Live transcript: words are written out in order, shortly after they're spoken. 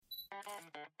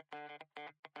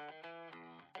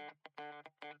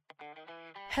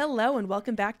Hello and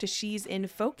welcome back to She's in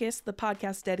Focus, the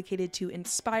podcast dedicated to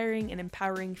inspiring and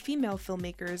empowering female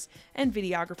filmmakers and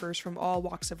videographers from all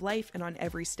walks of life and on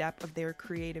every step of their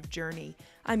creative journey.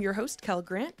 I'm your host, Kel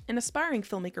Grant, an aspiring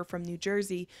filmmaker from New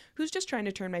Jersey who's just trying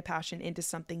to turn my passion into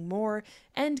something more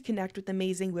and connect with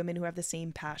amazing women who have the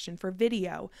same passion for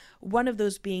video. One of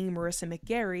those being Marissa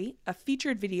McGarry, a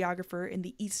featured videographer in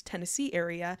the East Tennessee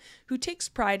area who takes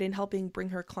pride in helping bring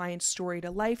her client's story to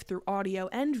life through audio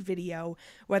and video,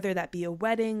 whether that be a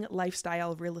wedding,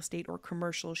 lifestyle, real estate, or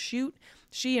commercial shoot.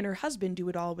 She and her husband do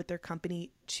it all with their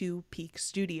company, Two Peak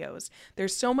Studios.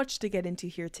 There's so much to get into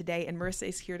here today, and Marissa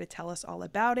is here to tell us all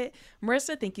about it.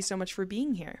 Marissa, thank you so much for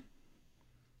being here.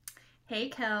 Hey,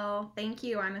 Kel. Thank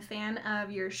you. I'm a fan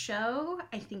of your show.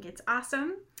 I think it's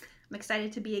awesome. I'm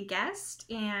excited to be a guest,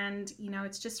 and,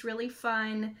 it's just really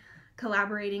fun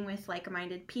collaborating with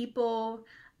like-minded people.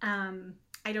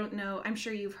 I don't know, I'm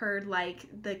sure you've heard like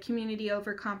the community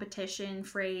over competition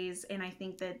phrase, and I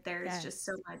think that there's just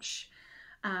so much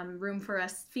room for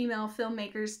us female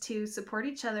filmmakers to support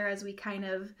each other as we kind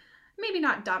of maybe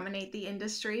not dominate the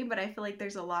industry, but I feel like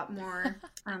there's a lot more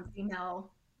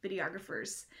female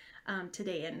videographers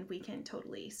today, and we can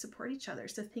totally support each other.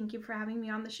 So thank you for having me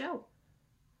on the show.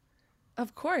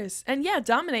 Of course. And yeah,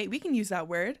 dominate, we can use that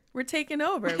word. We're taking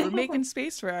over. We're making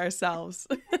space for ourselves.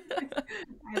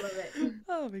 I love it.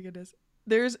 Oh my goodness.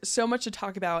 There's so much to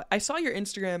talk about. I saw your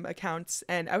Instagram accounts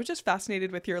and I was just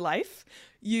fascinated with your life.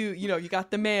 You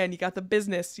got the man, you got the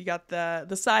business, you got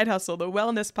the side hustle, the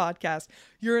wellness podcast.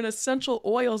 You're an essential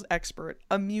oils expert,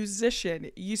 a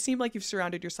musician. You seem like you've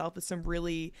surrounded yourself with some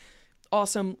really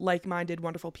awesome, like-minded,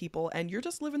 wonderful people, and you're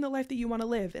just living the life that you want to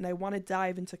live. And I want to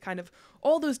dive into kind of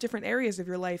all those different areas of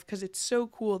your life because it's so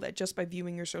cool that just by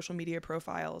viewing your social media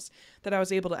profiles that I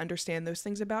was able to understand those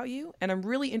things about you. And I'm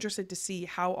really interested to see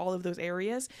how all of those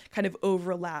areas kind of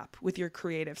overlap with your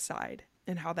creative side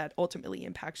and how that ultimately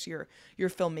impacts your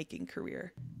filmmaking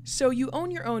career. So you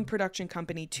own your own production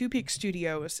company, Two Peak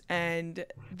Studios, and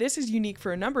this is unique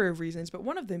for a number of reasons, but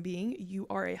one of them being you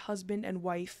are a husband and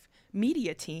wife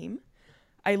media team.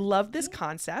 I love this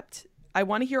concept. I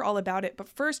want to hear all about it. But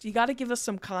first, you got to give us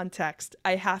some context.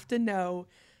 I have to know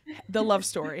the love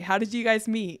story. How did you guys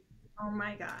meet? Oh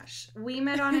my gosh. We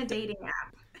met on a dating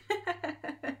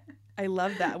app. I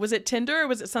love that. Was it Tinder or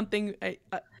was it something,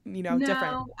 No,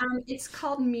 different? It's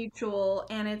called Mutual,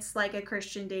 and it's like a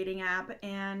Christian dating app.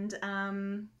 And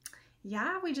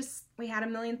we had a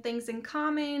million things in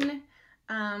common.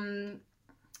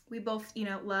 We both,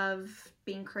 love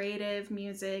being creative,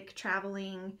 music,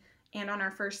 traveling. And on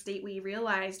our first date, we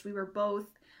realized we were both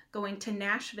going to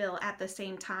Nashville at the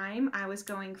same time. I was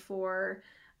going for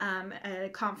a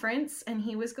conference, and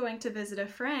he was going to visit a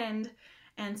friend.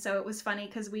 And so it was funny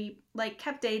because we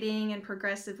kept dating and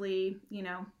progressively,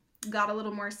 got a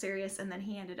little more serious. And then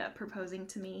he ended up proposing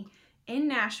to me in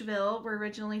Nashville. We're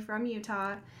originally from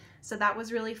Utah. So that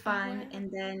was really fun. Oh, wow.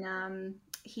 And then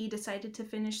he decided to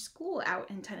finish school out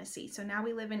in Tennessee. So now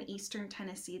we live in Eastern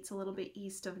Tennessee. It's a little bit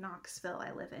east of Knoxville.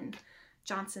 I live in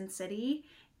Johnson City.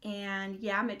 And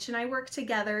yeah, Mitch and I work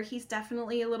together. He's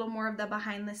definitely a little more of the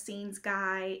behind the scenes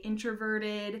guy,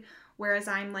 introverted, whereas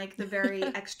I'm like the very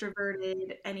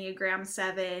extroverted Enneagram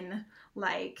 7,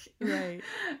 right.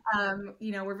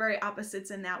 We're very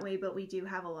opposites in that way, but we do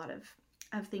have a lot of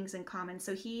things in common.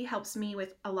 So he helps me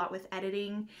with a lot with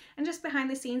editing and just behind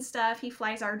the scenes stuff. He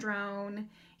flies our drone.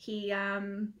 He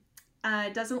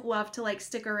doesn't love to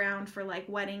stick around for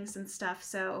weddings and stuff.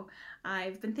 So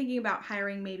I've been thinking about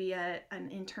hiring maybe an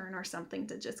intern or something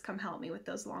to just come help me with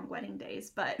those long wedding days.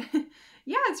 But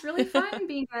yeah, it's really fun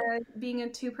being a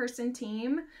two-person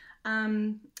team.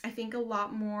 I think a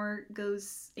lot more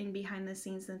goes in behind the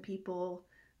scenes than people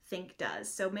think does.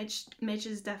 So Mitch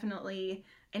is definitely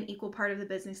an equal part of the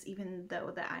business, even though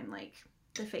that I'm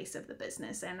the face of the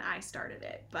business and I started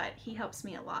it, but he helps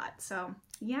me a lot. So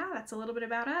yeah, that's a little bit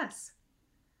about us.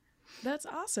 That's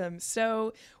awesome.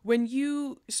 So when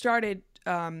you started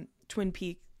Twin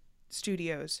Peak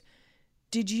Studios,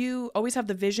 did you always have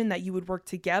the vision that you would work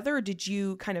together, or did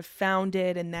you kind of found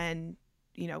it and then,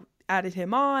 added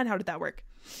him on? How did that work?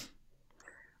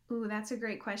 Ooh, that's a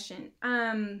great question.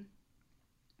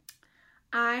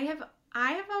 I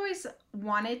have always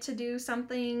wanted to do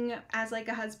something as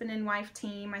a husband and wife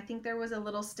team. I think there was a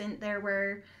little stint there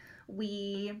where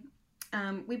we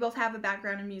both have a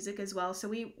background in music as well. So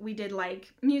we did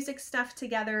music stuff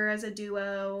together as a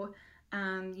duo,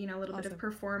 a little bit of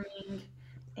performing.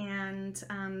 And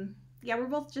we're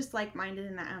both just like-minded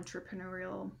in that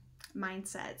entrepreneurial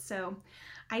mindset. So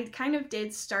I kind of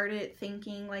did start it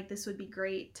thinking like this would be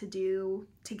great to do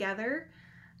together.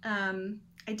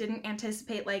 I didn't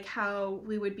anticipate like how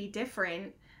we would be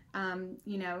different.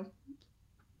 You know,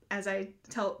 as I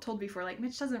told before, like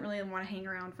Mitch doesn't really want to hang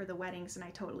around for the weddings, and I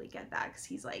totally get that because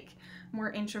he's like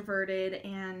more introverted.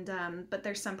 And but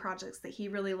there's some projects that he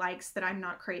really likes that I'm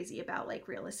not crazy about, like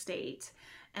real estate.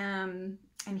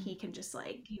 And he can just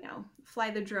like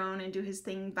fly the drone and do his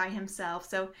thing by himself.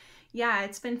 So yeah,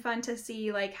 it's been fun to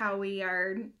see like how we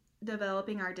are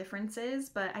developing our differences.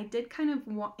 But I did kind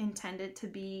of intend it to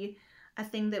be a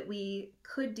thing that we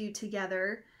could do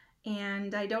together.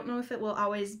 And I don't know if it will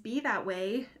always be that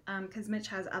way because Mitch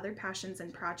has other passions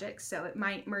and projects. So it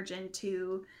might merge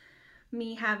into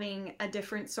me having a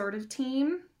different sort of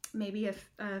team, maybe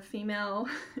a female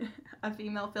a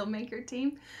female filmmaker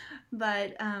team.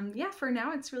 But yeah, for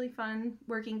now it's really fun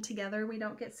working together. We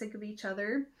don't get sick of each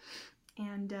other,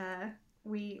 and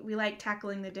we like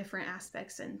tackling the different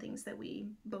aspects and things that we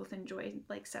both enjoy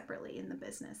like separately in the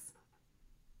business.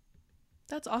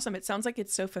 That's awesome. It sounds like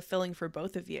it's so fulfilling for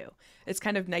both of you. It's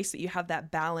kind of nice that you have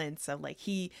that balance of like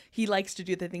he likes to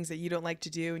do the things that you don't like to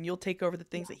do, and you'll take over the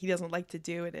things that he doesn't like to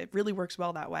do, and it really works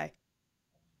well that way.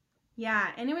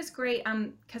 Yeah, and it was great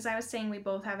because I was saying we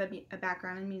both have a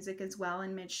background in music as well,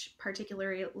 and Mitch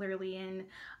particularly in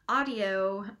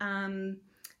audio,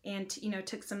 and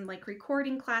took some like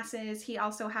recording classes. He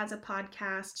also has a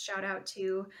podcast. Shout out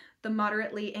to the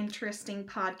Moderately Interesting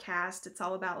podcast. It's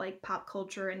all about like pop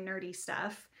culture and nerdy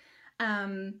stuff.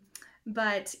 Um,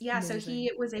 but yeah, so Amazing.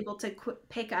 he was able to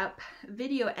pick up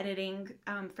video editing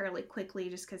fairly quickly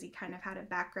just because he kind of had a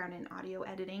background in audio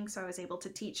editing. So I was able to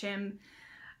teach him.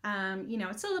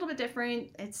 It's a little bit different.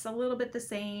 It's a little bit the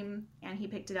same, and he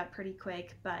picked it up pretty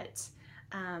quick. But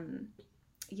um,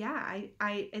 yeah,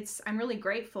 I'm really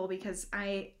grateful because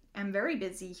I am very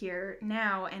busy here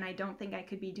now, and I don't think I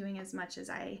could be doing as much as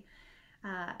I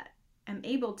uh, am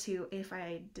able to if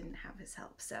I didn't have his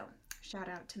help. So shout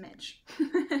out to Mitch.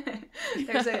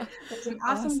 there's a there's an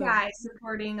awesome Awesome. guy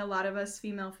supporting a lot of us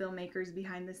female filmmakers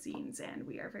behind the scenes, and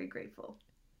we are very grateful.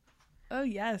 Oh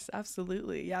yes,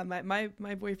 absolutely. Yeah,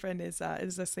 my boyfriend is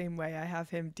the same way. I have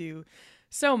him do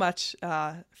so much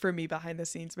for me behind the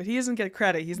scenes, but he doesn't get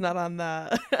credit. He's not on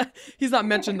the he's not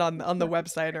mentioned on the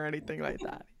website or anything like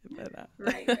that. But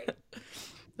Right, right.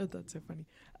 that's so funny.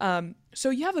 So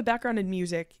you have a background in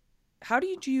music. How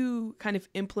did you kind of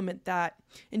implement that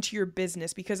into your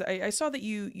business? Because I saw that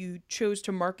you chose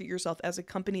to market yourself as a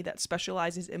company that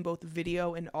specializes in both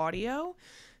video and audio.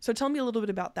 So tell me a little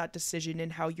bit about that decision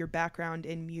and how your background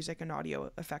in music and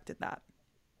audio affected that.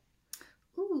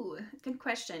 Ooh, good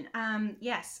question.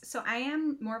 Yes, so I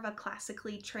am more of a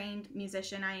classically trained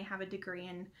musician. I have a degree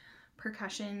in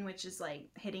percussion, which is like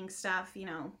hitting stuff,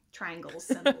 triangles,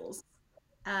 cymbals,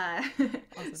 uh,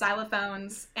 Awesome.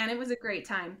 xylophones, and it was a great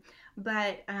time.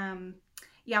 But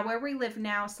yeah, where we live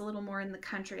now is a little more in the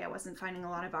country. I wasn't finding a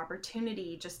lot of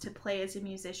opportunity just to play as a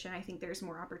musician. I think there's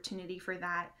more opportunity for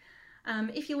that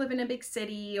if you live in a big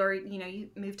city, or you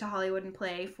move to Hollywood and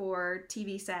play for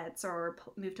TV sets, or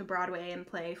move to Broadway and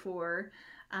play for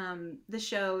the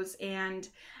shows. And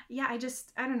yeah, I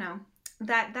don't know,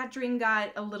 that dream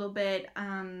got a little bit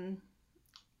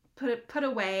put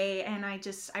away, and I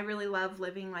really love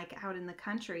living like out in the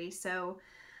country. So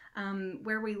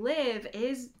where we live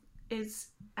is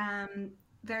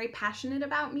very passionate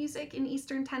about music in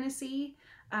Eastern Tennessee.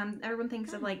 Everyone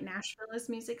thinks of Hmm. like Nashville as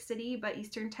Music City, but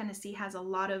Eastern Tennessee has a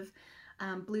lot of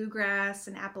bluegrass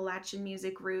and Appalachian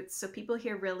music roots. So people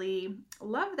here really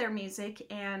love their music,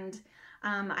 and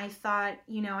I thought,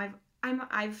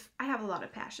 I have a lot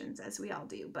of passions, as we all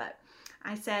do, but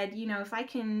I said, if I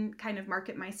can kind of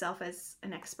market myself as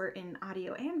an expert in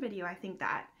audio and video, I think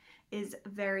that is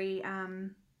very,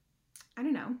 I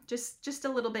don't know, just a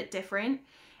little bit different.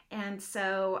 And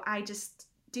so I just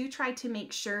do try to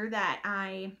make sure that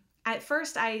at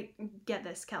first I get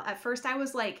this, Kel. At first I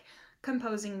was like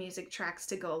composing music tracks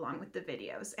to go along with the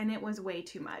videos, and it was way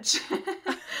too much.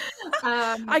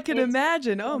 I can It's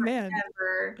imagine. Oh man.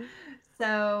 forever.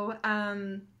 So,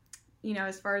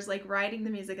 as far as like writing the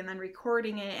music and then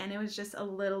recording it, and it was just a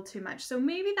little too much. So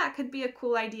maybe that could be a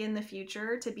cool idea in the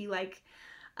future to be like,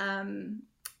 um,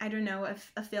 I don't know,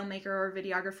 a filmmaker or a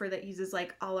videographer that uses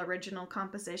like all original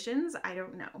compositions. I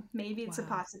don't know. Maybe it's a Wow.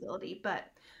 possibility, but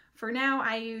for now,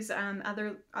 I use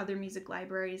other music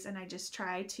libraries, and I just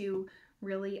try to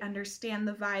really understand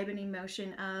the vibe and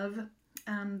emotion of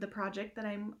the project that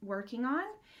I'm working on,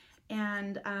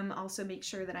 and also make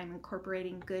sure that I'm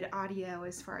incorporating good audio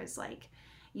as far as like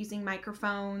using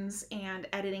microphones and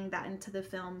editing that into the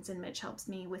films. And Mitch helps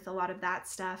me with a lot of that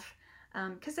stuff.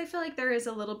 Because I feel like there is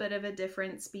a little bit of a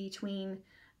difference between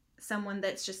someone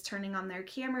that's just turning on their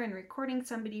camera and recording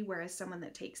somebody, whereas someone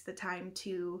that takes the time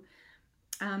to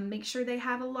make sure they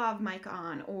have a lav mic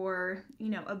on, or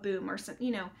a boom, or some,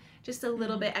 just a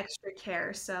little bit extra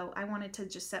care. So I wanted to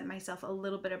just set myself a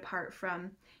little bit apart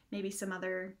from maybe some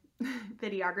other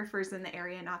videographers in the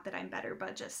area. Not that I'm better,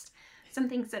 but just some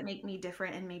things that make me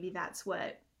different, and maybe that's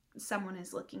what someone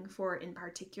is looking for in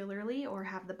particularly, or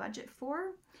have the budget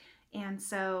for. And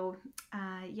so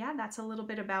yeah, that's a little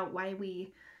bit about why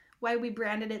we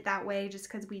branded it that way,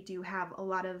 just because we do have a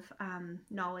lot of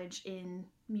knowledge in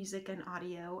music and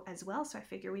audio as well. So I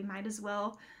figure we might as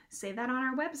well say that on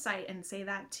our website and say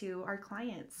that to our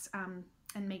clients,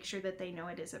 and make sure that they know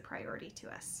it is a priority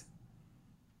to us.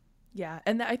 Yeah,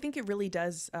 and I think it really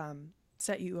does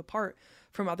set you apart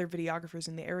from other videographers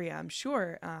in the area, I'm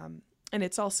sure. And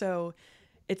it's also,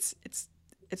 it's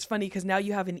funny because now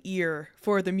you have an ear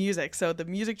for the music. So the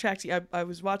music tracks, I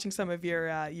was watching some of your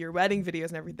wedding videos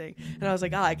and everything, and I was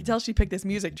like, I can tell she picked this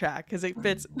music track because it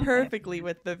fits perfectly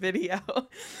with the video.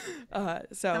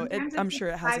 I'm sure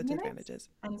it has its advantages.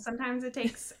 And sometimes it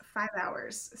takes 5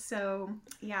 hours. So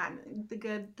yeah,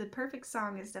 the perfect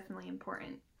song is definitely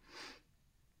important.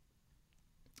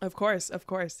 Of course.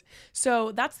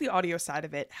 So that's the audio side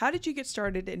of it. How did you get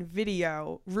started in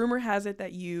video? Rumor has it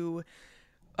that you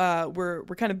were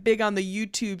kind of big on the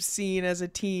YouTube scene as a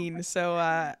teen.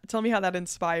 So tell me how that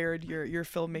inspired your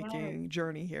filmmaking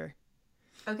journey here.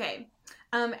 Okay.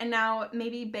 And now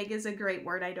maybe big is a great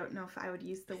word. I don't know if I would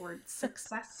use the word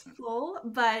successful,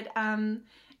 but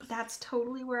that's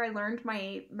totally where I learned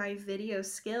my video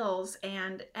skills.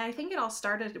 And I think it all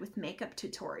started with makeup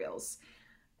tutorials.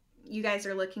 You guys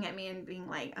are looking at me and being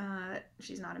like,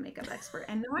 she's not a makeup expert.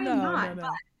 And no, I'm not. No.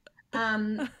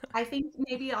 But I think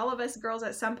maybe all of us girls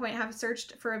at some point have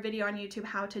searched for a video on YouTube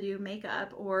how to do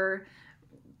makeup, or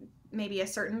maybe a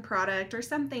certain product or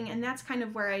something. And that's kind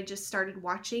of where I just started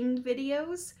watching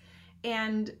videos.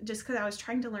 And just because I was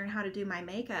trying to learn how to do my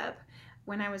makeup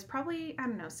when I was probably,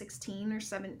 16 or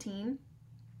 17.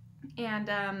 And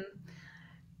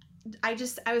I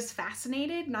was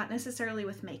fascinated, not necessarily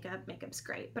with makeup. Makeup's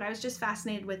great, but I was just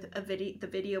fascinated with the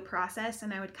video process,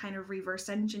 and I would kind of reverse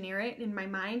engineer it in my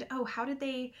mind. Oh, how did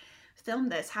they film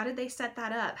this? How did they set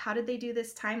that up? How did they do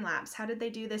this time lapse? How did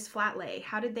they do this flat lay?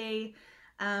 How did they,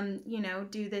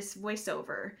 do this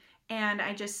voiceover? And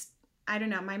I don't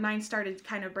know, my mind started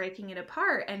kind of breaking it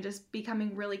apart and just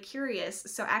becoming really curious.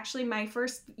 So actually my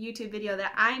first YouTube video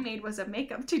that I made was a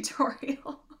makeup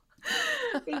tutorial.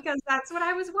 Because that's what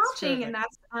I was watching, and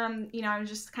that's I was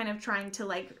just kind of trying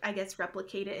to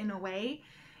replicate it in a way.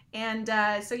 And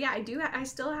so yeah, I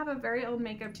still have a very old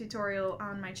makeup tutorial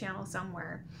on my channel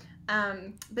somewhere.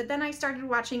 But then I started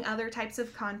watching other types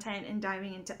of content and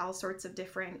diving into all sorts of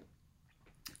different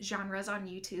genres on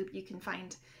YouTube. You can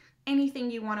find anything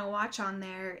you want to watch on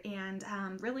there, and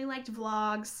really liked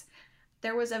vlogs.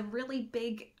 There was a really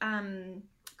big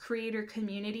creator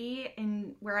community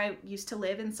in where I used to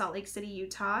live in Salt Lake City,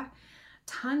 Utah.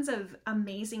 Tons of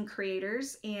amazing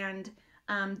creators, and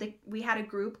we had a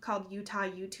group called Utah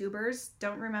YouTubers.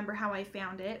 Don't remember how I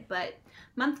found it, but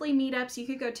monthly meetups. You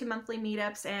could go to monthly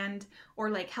meetups or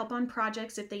help on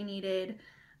projects if they needed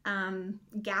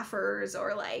gaffers,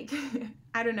 or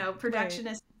I don't know, production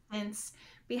assistants,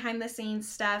 behind the scenes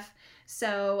stuff.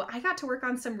 So I got to work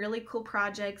on some really cool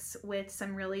projects with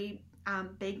some really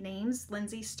big names.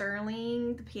 Lindsey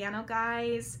Sterling, the Piano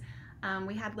Guys.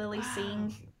 We had Lily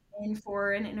Singh in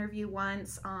for an interview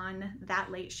once on That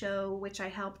Late Show, which I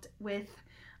helped with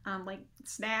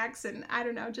snacks and I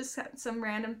don't know, just some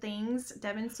random things.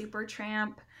 Devin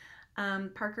Supertramp,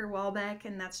 Parker Walbeck,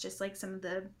 and that's just some of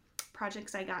the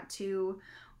projects I got to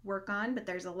work on. But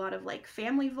there's a lot of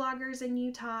family vloggers in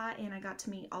Utah, and I got to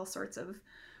meet all sorts of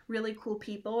really cool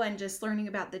people and just learning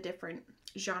about the different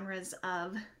genres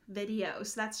of videos.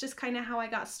 So that's just kind of how I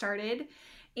got started.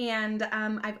 And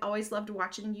I've always loved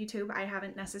watching YouTube. I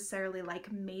haven't necessarily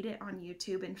made it on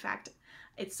YouTube. In fact,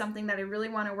 it's something that I really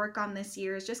want to work on this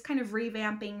year, is just kind of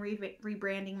revamping,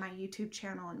 rebranding my YouTube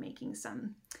channel and making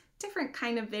some different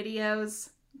kind of videos.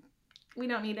 We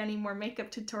don't need any more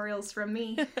makeup tutorials from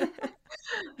me.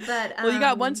 But well, you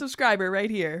got one subscriber right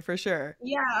here for sure.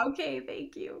 Yeah, okay,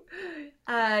 thank you.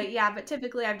 Yeah, but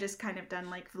typically I've just kind of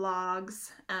done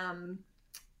vlogs,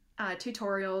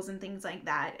 tutorials and things like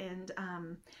that. And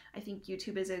I think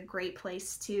YouTube is a great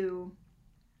place to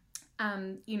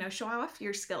show off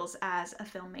your skills as a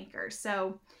filmmaker.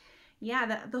 So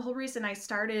yeah, the whole reason I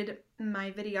started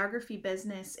my videography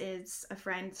business is a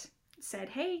friend said,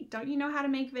 hey, don't you know how to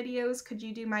make videos? Could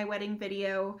you do my wedding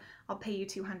video? I'll pay you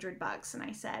 $200. And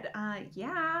I said,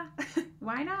 yeah,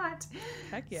 why not?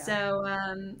 Heck yeah. So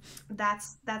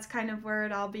that's kind of where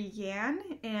it all began.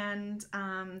 And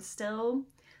still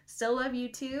love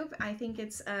YouTube. I think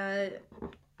it's a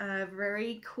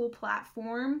very cool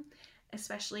platform,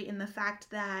 especially in the fact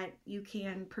that you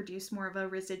can produce more of a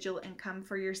residual income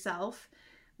for yourself,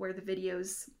 where the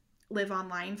videos live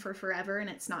online for forever, and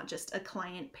it's not just a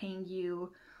client paying you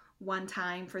one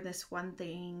time for this one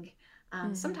thing.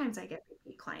 Sometimes I get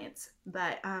repeat clients,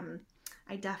 but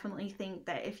I definitely think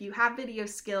that if you have video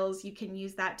skills, you can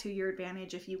use that to your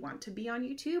advantage if you want to be on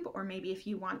YouTube, or maybe if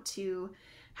you want to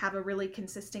have a really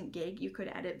consistent gig, you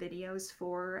could edit videos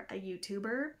for a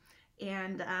YouTuber.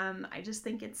 And I just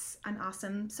think it's an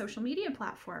awesome social media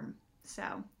platform.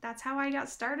 So that's how I got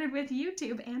started with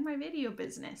YouTube and my video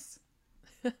business.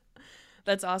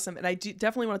 That's awesome. And I do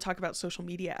definitely want to talk about social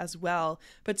media as well.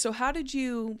 But so how did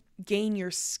you gain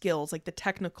your skills, like the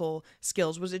technical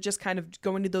skills? Was it just kind of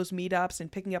going to those meetups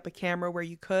and picking up a camera where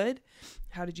you could?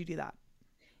 How did you do that?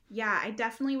 Yeah, I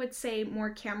definitely would say more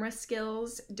camera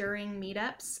skills during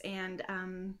meetups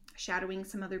and shadowing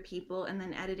some other people, and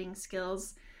then editing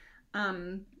skills.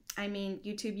 I mean,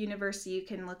 YouTube University, you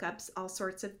can look up all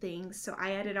sorts of things. So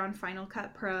I edit on Final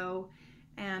Cut Pro,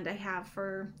 and I have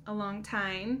for a long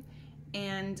time.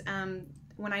 And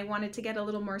when I wanted to get a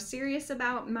little more serious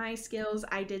about my skills,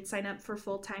 I did sign up for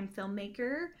Full-Time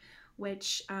Filmmaker,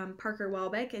 which Parker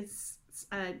Walbeck is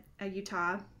a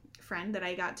Utah friend that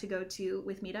I got to go to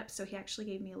with meetups. So he actually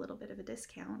gave me a little bit of a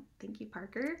discount. Thank you,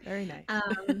 Parker. Very nice.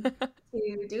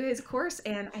 To do his course.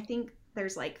 And I think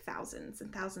there's like thousands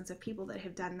and thousands of people that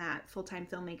have done that Full-Time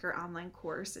Filmmaker online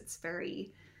course. It's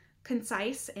very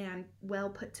concise and well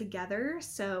put together.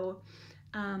 So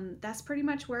that's pretty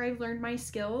much where I've learned my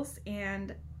skills.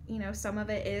 And, you know, some of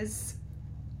it is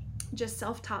just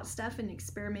self-taught stuff and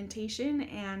experimentation.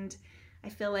 And I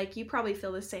feel like you probably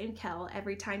feel the same, Kel.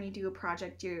 Every time you do a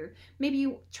project, maybe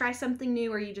you try something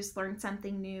new, or you just learn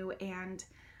something new, and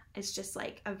it's just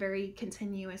like a very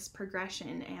continuous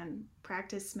progression. And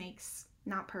practice makes,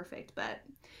 not perfect, but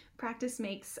practice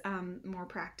makes more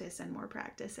practice,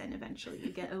 and eventually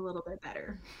you get a little bit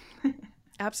better.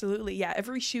 Absolutely. Yeah.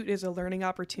 Every shoot is a learning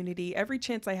opportunity. Every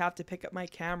chance I have to pick up my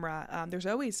camera, there's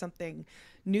always something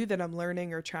new that I'm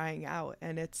learning or trying out.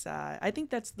 And it's, I think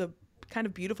that's the kind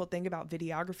of beautiful thing about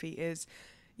videography is,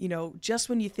 you know, just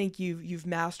when you think you've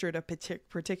mastered a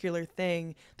particular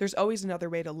thing, there's always another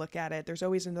way to look at it. There's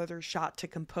always another shot to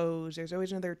compose. There's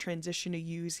always another transition to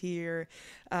use here.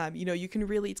 You know, you can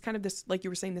really, it's kind of this, like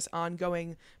you were saying, this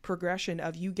ongoing progression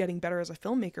of you getting better as a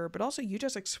filmmaker, but also you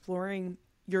just exploring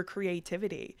your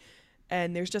creativity.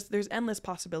 And there's endless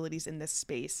possibilities in this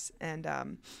space. And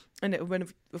when,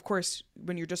 of course,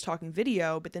 when you're just talking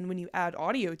video, but then when you add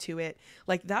audio to it,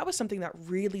 like that was something that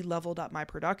really leveled up my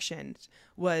productions,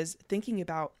 was thinking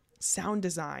about sound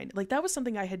design. Like that was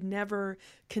something I had never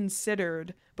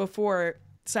considered before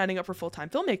signing up for Full-Time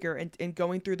Filmmaker, and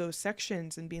going through those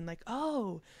sections and being like,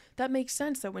 oh, that makes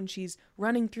sense that when she's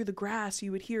running through the grass,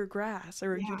 you would hear grass,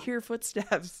 or you'd hear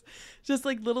footsteps, just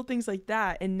like little things like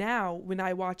that. And now when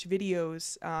I watch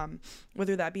videos,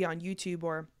 whether that be on YouTube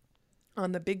or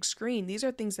on the big screen, these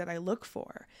are things that I look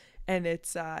for. And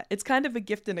it's kind of a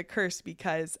gift and a curse,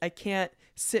 because I can't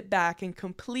sit back and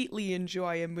completely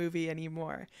enjoy a movie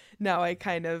anymore. Now I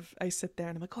sit there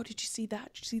and I'm like, oh, did you see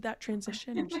that? Did you see that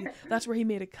transition? That's where he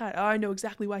made a cut. Oh, I know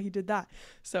exactly why he did that.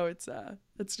 So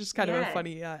it's just kind of a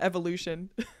funny evolution.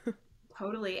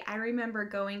 Totally. I remember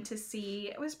going to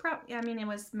see, it was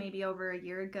maybe over a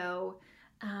year ago.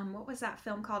 What was that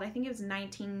film called? I think it was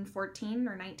 1914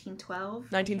 or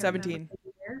 1912. 1917.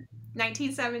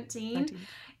 1917.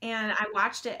 And I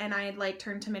watched it, and I had like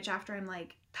turned to Mitch after. I'm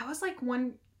like, that was like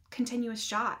one continuous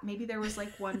shot. Maybe there was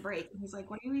like one break. And he's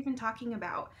like, what are you even talking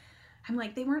about? I'm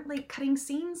like, they weren't like cutting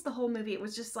scenes the whole movie. It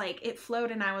was just like, it flowed,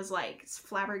 and I was like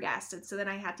flabbergasted. So then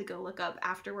I had to go look up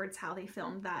afterwards how they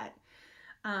filmed that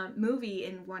movie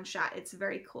in one shot. It's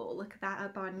very cool. Look that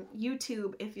up on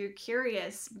YouTube if you're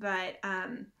curious. But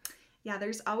yeah,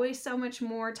 there's always so much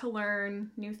more to learn,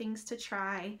 new things to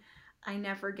try. I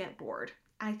never get bored.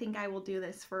 I think I will do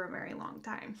this for a very long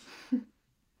time.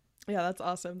 Yeah, that's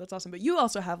awesome. That's awesome. But you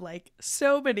also have like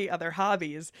so many other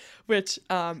hobbies, which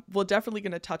we're definitely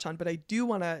going to touch on. But I do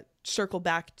want to circle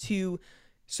back to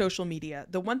social media.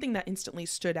 The one thing that instantly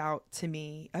stood out to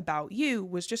me about you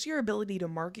was just your ability to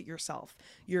market yourself.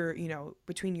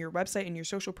 Between your website and your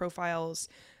social profiles,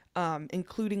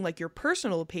 including like your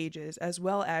personal pages as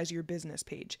well as your business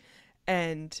page.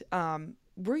 And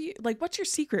were you like, what's your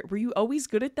secret? Were you always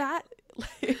good at that?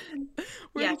 Like,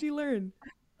 where Yeah, did you learn?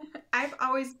 I've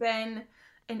always been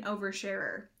an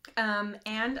oversharer,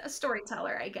 and a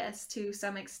storyteller, I guess, to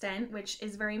some extent, which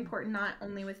is very important not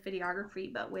only with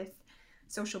videography but with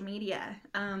social media.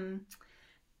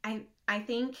 I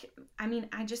think, I mean,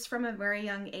 I just from a very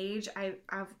young age,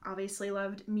 I've obviously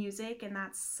loved music, and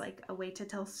that's like a way to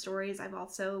tell stories. I've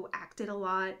also acted a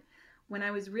lot. When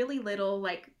I was really little,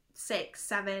 like 6,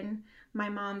 7, my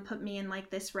mom put me in like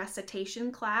this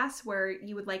recitation class where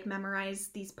you would like memorize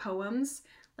these poems,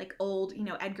 like old,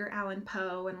 Edgar Allan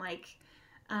Poe and like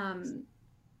um,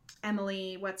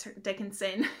 Emily, what's her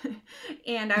Dickinson,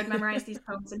 and I would memorize these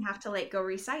poems and have to like go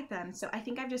recite them. So I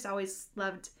think I've just always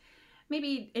loved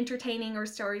maybe entertaining or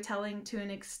storytelling to an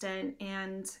extent.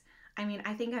 And I mean,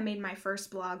 I think I made my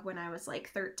first blog when I was like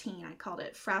 13. I called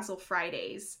it Frazzle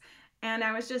Fridays. And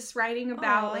I was just writing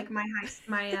about Aw. like my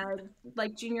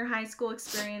like junior high school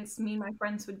experience. Me and my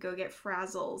friends would go get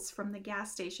Frazzles from the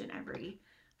gas station every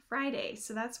Friday.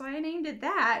 So that's why I named it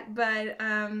that. But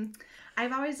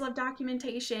I've always loved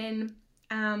documentation.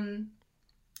 Um,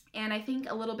 and I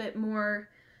think a little bit more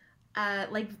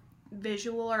like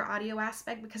visual or audio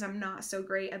aspect because I'm not so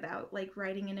great about like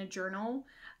writing in a journal.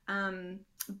 Um,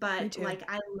 Me but too. like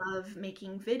I love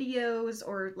making videos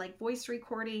or like voice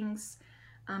recordings.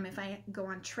 If I go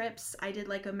on trips, I did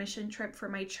like a mission trip for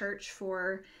my church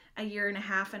for a year and a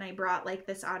half, and I brought like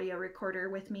this audio recorder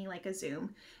with me, like a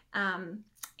Zoom. Um,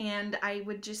 and I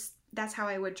would just, that's how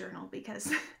I would journal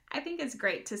because I think it's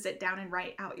great to sit down and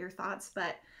write out your thoughts,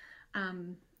 but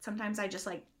sometimes I just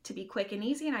like to be quick and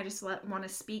easy, and I just want to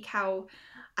speak how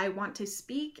I want to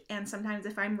speak. And sometimes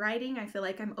if I'm writing, I feel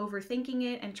like I'm overthinking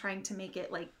it and trying to make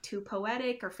it like too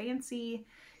poetic or fancy.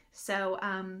 So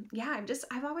yeah,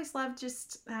 I've always loved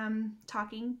just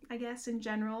talking, I guess, in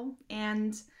general.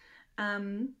 And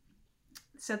um,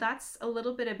 so that's a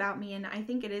little bit about me. And I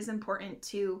think it is important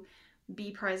to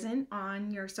be present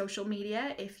on your social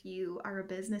media if you are a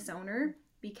business owner,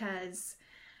 because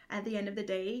at the end of the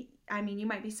day, I mean, you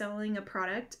might be selling a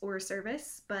product or a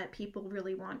service, but people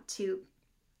really want to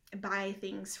buy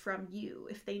things from you.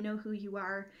 If they know who you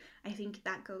are, I think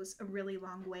that goes a really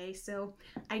long way. So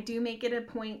I do make it a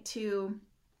point to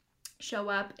show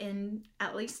up in,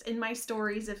 at least in my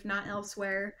stories, if not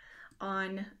elsewhere,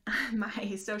 on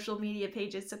my social media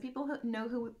pages so people know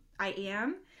who I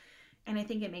am. And I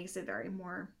think it makes it very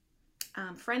more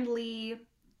friendly.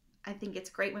 I think it's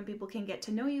great when people can get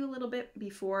to know you a little bit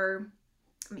before,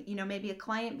 maybe a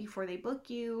client before they book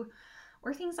you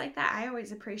or things like that. I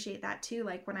always appreciate that too.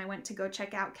 Like when I went to go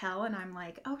check out Kel and I'm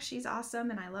like, oh, she's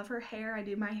awesome and I love her hair. I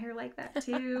do my hair like that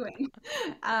too.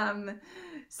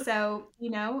 So,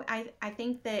 I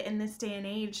think that in this day and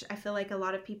age, I feel like a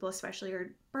lot of people, especially,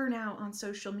 are burnout on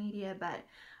social media, but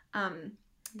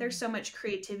there's so much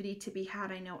creativity to be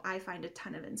had. I know I find a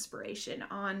ton of inspiration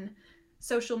on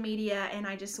social media, and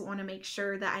I just want to make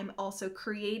sure that I'm also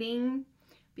creating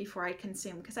before I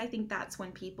consume, because I think that's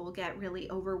when people get really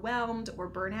overwhelmed or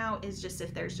burn out, is just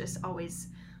if there's just always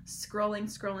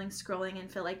scrolling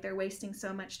and feel like they're wasting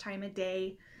so much time a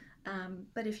day.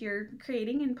 But if you're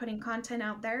creating and putting content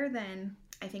out there, then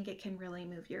I think it can really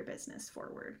move your business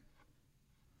forward.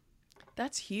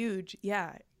 That's huge.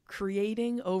 Yeah.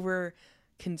 Creating over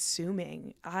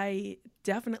consuming. I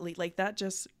definitely like that.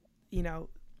 Just, you know,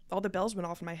 all the bells went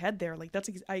off in my head there. Like,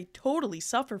 I totally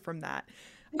suffer from that.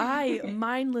 I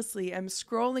mindlessly am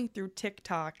scrolling through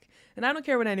TikTok, and I don't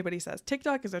care what anybody says.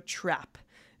 TikTok is a trap.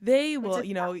 They It's will, a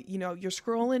you're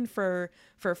scrolling for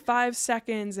 5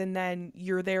 seconds and then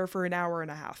you're there for an hour and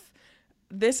a half.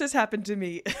 This has happened to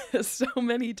me so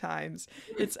many times.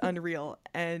 It's unreal.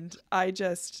 And I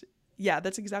just, yeah,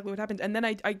 that's exactly what happened. And then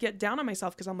I get down on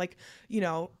myself because I'm like,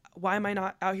 why am I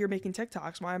not out here making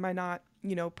TikToks? Why am I not,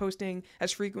 posting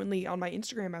as frequently on my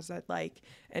Instagram as I'd like?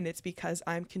 And it's because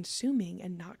I'm consuming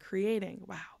and not creating.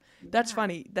 Wow. That's yeah,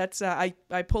 funny. That's, I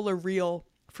pull a reel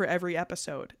for every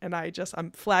episode, and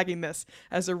I'm flagging this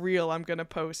as a reel I'm going to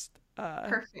post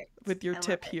perfect. with your I love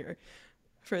tip it. here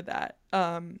for that.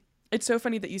 It's so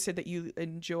funny that you said that you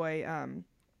enjoy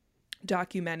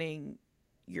documenting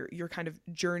your kind of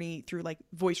journey through like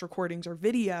voice recordings or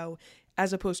video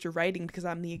as opposed to writing, because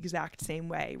I'm the exact same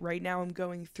way. Right now I'm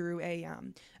going through a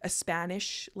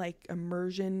Spanish like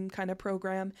immersion kind of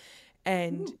program,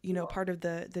 and Ooh, cool. part of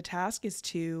the task is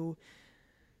to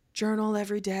journal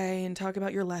every day and talk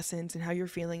about your lessons and how you're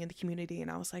feeling in the community.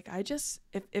 And I was like, I just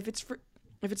if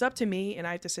it's up to me and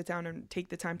I have to sit down and take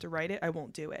the time to write it, I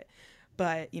won't do it.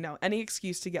 But, any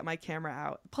excuse to get my camera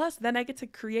out. Plus, then I get to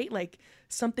create like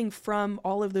something from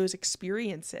all of those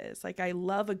experiences. Like, I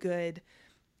love a good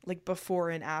like before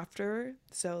and after.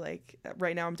 So like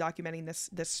right now I'm documenting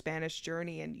this Spanish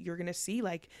journey, and you're going to see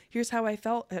like here's how I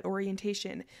felt at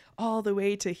orientation all the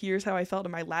way to here's how I felt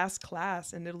in my last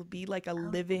class, and it'll be like a Oh,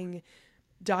 living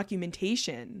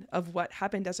documentation of what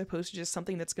happened as opposed to just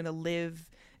something that's going to live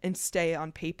and stay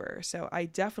on paper. So I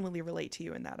definitely relate to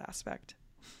you in that aspect.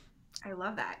 I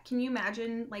love that. Can you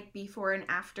imagine like before and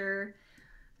after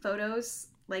photos,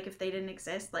 like if they didn't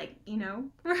exist, like,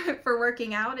 for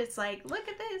working out, it's like, look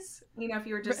at this. If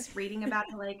you were just reading about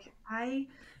it, like, I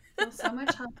feel so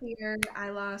much healthier. I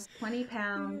lost 20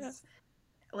 Yeah, pounds.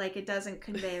 Like it doesn't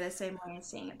convey the same way as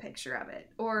seeing a picture of it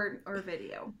or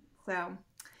video. So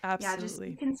yeah, just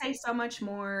you absolutely. can say so much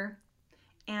more.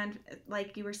 And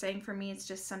like you were saying, for me, it's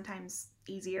just sometimes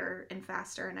easier and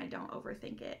faster, and I don't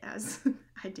overthink it as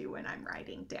I do when I'm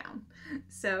writing down.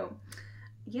 So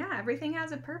yeah, everything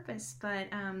has a purpose, but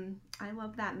I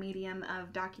love that medium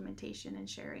of documentation and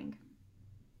sharing.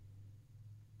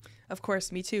 Of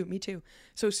course, me too, me too.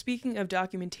 So, speaking of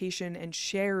documentation and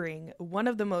sharing, one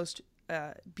of the most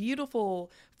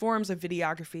beautiful forms of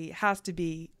videography has to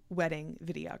be wedding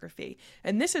videography.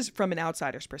 And this is from an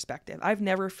outsider's perspective. I've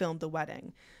never filmed a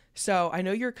wedding. So, I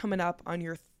know you're coming up on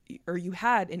or you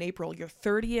had in April, your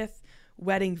 30th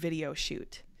wedding video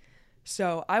shoot.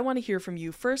 So, I want to hear from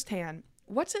you firsthand.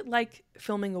 What's it like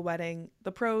filming a wedding?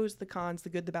 The pros, the cons, the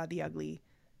good, the bad, the ugly.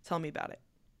 Tell me about it.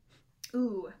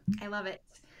 Ooh, I love it.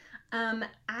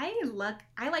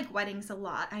 I like weddings a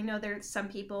lot. I know there's some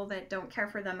people that don't care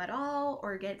for them at all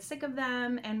or get sick of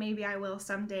them, and maybe I will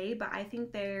someday, but I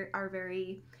think they are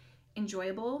very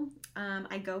enjoyable.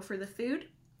 I go for the food,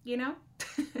 you know?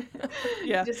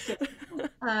 Yeah. Just kidding.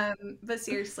 But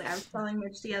seriously, I was telling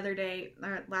Mitch the other day,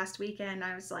 or last weekend,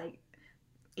 I was like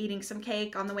eating some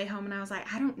cake on the way home, and I was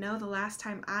like, I don't know the last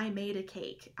time I made a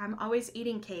cake. I'm always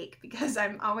eating cake because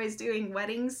I'm always doing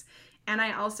weddings, and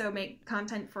I also make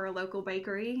content for a local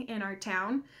bakery in our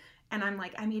town. And I'm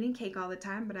like, I'm eating cake all the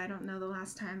time, but I don't know the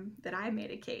last time that I made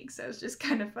a cake. So it's just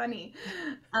kind of funny.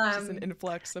 Just an Um,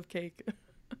 influx of cake.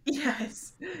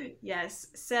 yes, yes.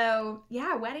 So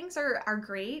yeah, weddings are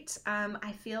great.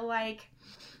 I feel like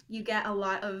you get a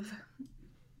lot of,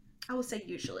 I will say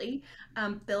usually,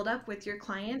 build up with your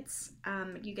clients.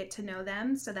 You get to know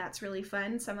them, so that's really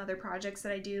fun. Some other projects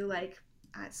that I do, like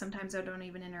sometimes I don't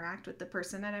even interact with the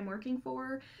person that I'm working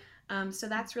for. So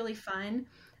that's really fun.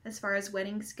 As far as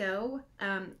weddings go,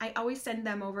 I always send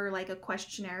them over like a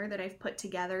questionnaire that I've put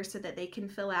together so that they can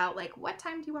fill out like what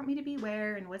time do you want me to be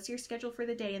where and what's your schedule for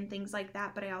the day and things like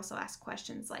that. But I also ask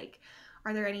questions like,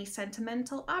 are there any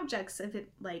sentimental objects of it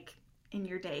like in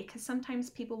your day? Because sometimes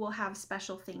people will have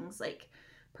special things like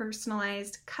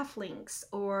personalized cufflinks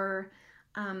or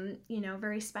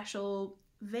very special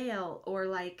veil or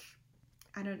like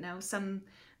I don't know, some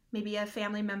maybe a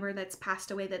family member that's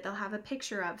passed away that they'll have a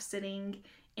picture of sitting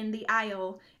in the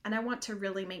aisle. And I want to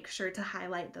really make sure to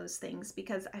highlight those things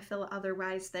because I feel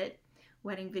otherwise that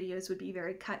wedding videos would be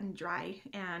very cut and dry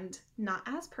and not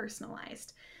as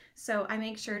personalized. So I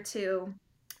make sure to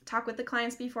talk with the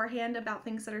clients beforehand about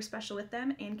things that are special with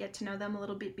them and get to know them a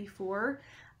little bit before.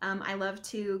 I love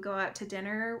to go out to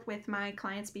dinner with my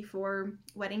clients before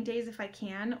wedding days if I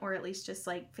can, or at least just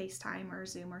like FaceTime or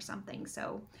Zoom or something.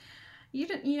 So you're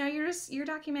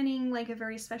documenting like a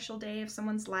very special day of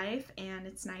someone's life, and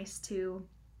it's nice to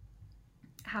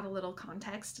have a little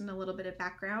context and a little bit of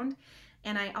background.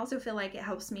 And I also feel like it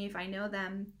helps me if I know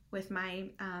them with my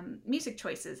music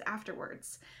choices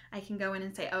afterwards. I can go in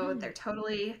and say, oh, Hmm. they're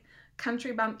totally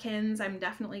country bumpkins. I'm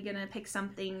definitely going to pick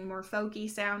something more folky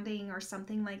sounding or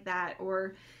something like that.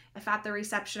 Or if at the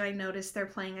reception I notice they're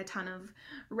playing a ton of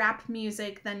rap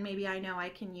music, then maybe I know I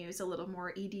can use a little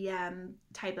more EDM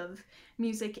type of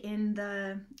music in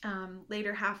the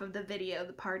later half of the video,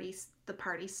 the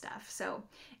party stuff. So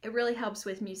it really helps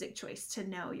with music choice to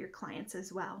know your clients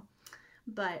as well.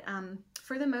 But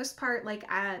for the most part, like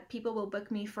people will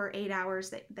book me for 8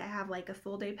 hours that have like a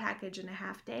full day package and a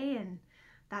half day, and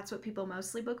that's what people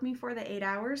mostly book me for, the 8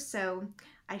 hours. So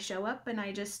I show up and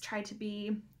I just try to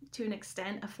be, to an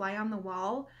extent, a fly on the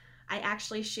wall. I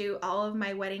actually shoot all of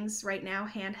my weddings right now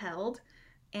handheld,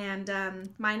 and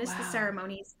minus the Wow.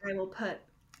 ceremonies, I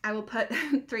will put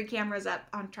three cameras up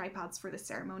on tripods for the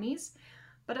ceremonies.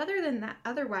 But other than that,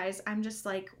 otherwise, I'm just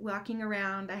like walking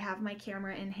around. I have my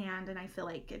camera in hand, and I feel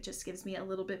like it just gives me a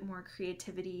little bit more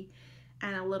creativity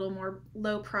and a little more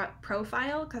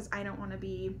profile because I don't want to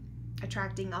be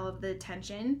attracting all of the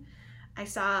attention. I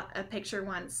saw a picture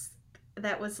once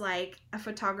that was like a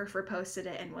photographer posted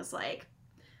it and was like,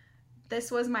 this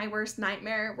was my worst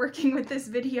nightmare working with this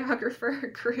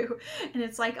videographer crew. And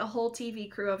it's like a whole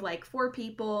TV crew of like 4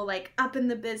 people, like up in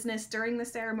the business during the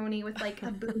ceremony with like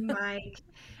a boom mic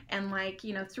and like,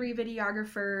 3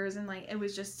 videographers. And like, it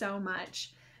was just so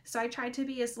much. So I tried to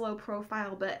be as low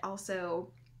profile, but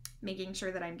also making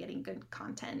sure that I'm getting good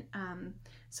content.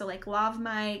 So like lav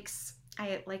mics,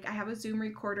 I have a Zoom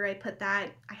recorder.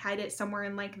 I hide it somewhere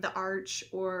in like the arch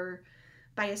or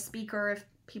by a speaker if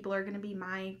people are going to be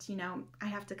mic'd. I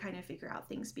have to kind of figure out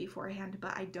things beforehand,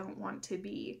 but I don't want to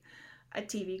be a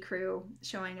TV crew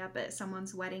showing up at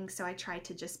someone's wedding. So I try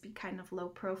to just be kind of low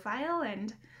profile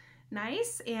and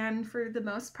nice. And for the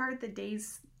most part, the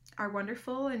days are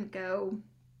wonderful and go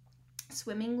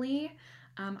swimmingly.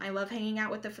 I love hanging out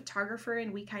with the photographer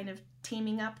and we kind of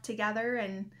teaming up together.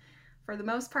 And for the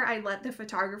most part, I let the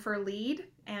photographer lead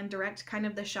and direct kind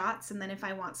of the shots. And then if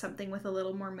I want something with a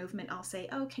little more movement, I'll say,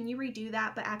 oh, can you redo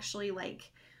that? But actually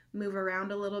like move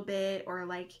around a little bit, or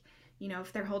like,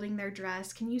 if they're holding their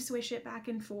dress, can you swish it back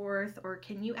and forth? Or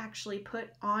can you actually put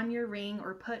on your ring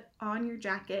or put on your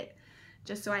jacket,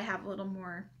 just so I have a little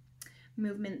more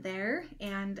movement there.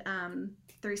 And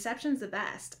the reception's the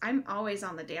best. I'm always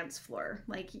on the dance floor.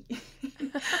 Like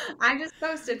I just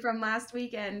posted from last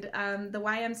weekend, the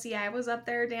YMCA. I was up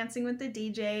there dancing with the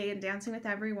DJ and dancing with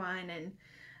everyone.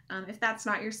 And if that's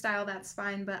not your style, that's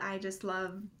fine. But I just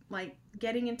love like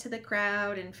getting into the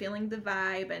crowd and feeling the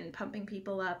vibe and pumping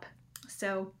people up.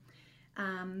 So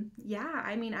yeah,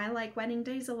 I mean, I like wedding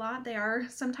days a lot. They are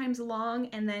sometimes long,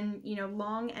 and then,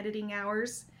 long editing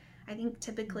hours. I think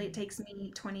typically it takes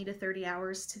me 20 to 30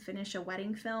 hours to finish a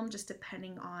wedding film, just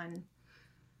depending on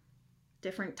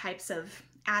different types of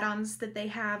add-ons that they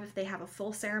have. If they have a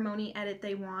full ceremony edit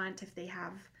they want, if they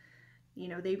have,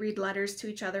 they read letters to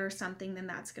each other or something, then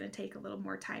that's going to take a little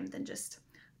more time than just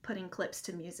putting clips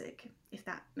to music, if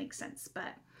that makes sense.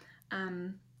 But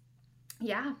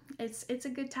yeah, it's a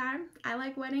good time. I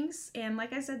like weddings. And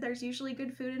like I said, there's usually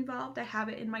good food involved. I have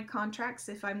it in my contracts.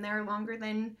 If I'm there longer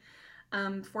than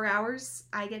 4 hours,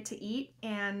 I get to eat,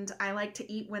 and I like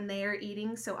to eat when they are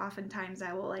eating. So oftentimes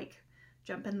I will like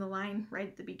jump in the line right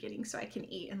at the beginning so I can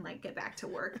eat and like get back to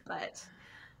work. But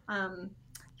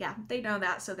yeah, they know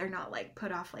that, so they're not like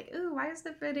put off like, ooh, why is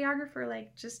the videographer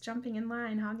like just jumping in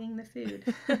line hogging the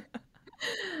food?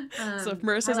 So if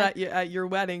Marissa's at your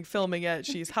wedding filming it,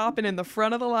 she's hopping in the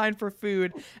front of the line for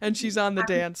food and she's on the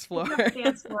dance floor.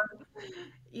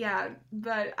 Yeah,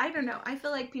 but I don't know. I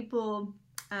feel like people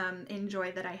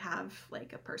enjoy that I have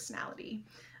like a personality.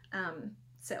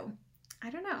 So I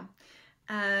don't know.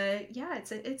 Yeah,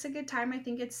 it's a good time. I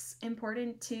think it's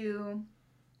important to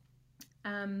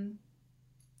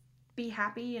be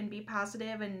happy and be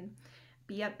positive and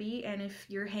be upbeat. And if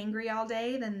you're hangry all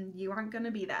day, then you aren't going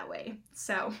to be that way.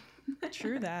 So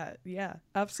true that. Yeah,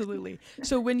 absolutely.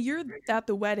 So when you're at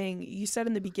the wedding, you said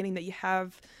in the beginning that you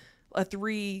have a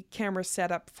 3 camera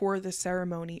setup for the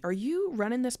ceremony. Are you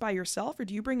running this by yourself, or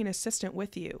do you bring an assistant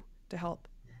with you to help?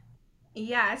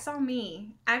 Yeah, it's all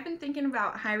me. I've been thinking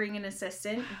about hiring an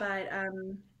assistant, but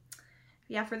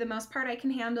yeah, for the most part, I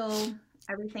can handle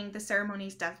everything. The ceremony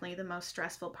is definitely the most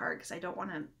stressful part because I don't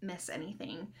want to miss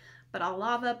anything. But I'll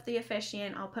lob up the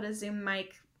officiant. I'll put a Zoom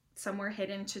mic somewhere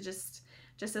hidden to just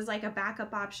as like a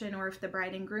backup option, or if the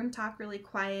bride and groom talk really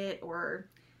quiet, or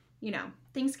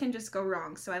things can just go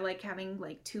wrong. So I like having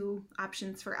like 2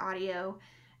 options for audio,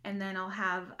 and then I'll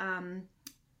have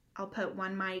I'll put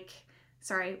one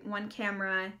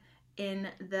camera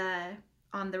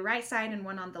on the right side and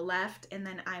one on the left, and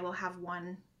then I will have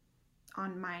one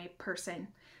on my person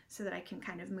so that I can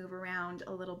kind of move around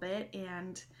a little bit.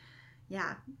 And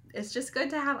yeah, it's just good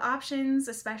to have options,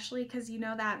 especially because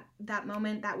that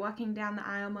moment, that walking down the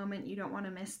aisle moment, you don't want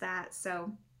to miss that.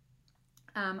 So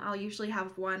I'll usually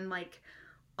have one like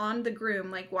on the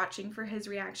groom, like watching for his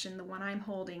reaction. The one I'm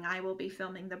holding, I will be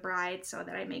filming the bride so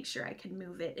that I make sure I can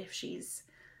move it if she's,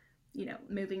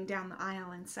 moving down the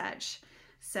aisle and such.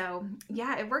 So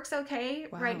yeah, it works okay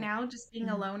right now, just being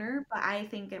a loner, but I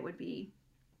think it would be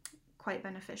quite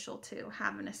beneficial to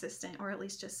have an assistant, or at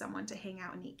least just someone to hang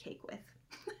out and eat cake with.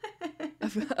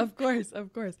 Of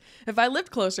course. If I lived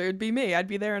closer, it'd be me. I'd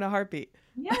be there in a heartbeat.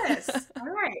 Yes. All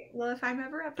right. Well, if I'm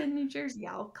ever up in New Jersey,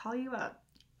 I'll call you up.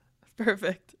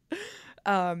 Perfect.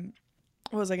 What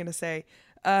was I going to say?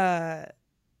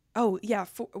 Oh, yeah.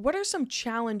 What are some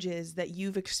challenges that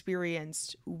you've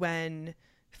experienced when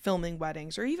filming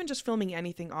weddings, or even just filming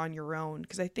anything on your own?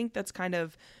 Because I think that's kind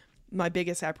of my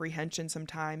biggest apprehension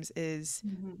sometimes is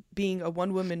being a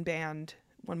one-woman band,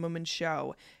 one-woman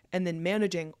show, and then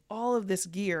managing all of this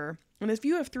gear. And if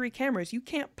you have 3 cameras, you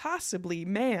can't possibly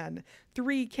man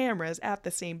 3 cameras at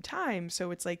the same time.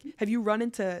 So it's like, have you run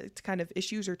into kind of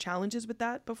issues or challenges with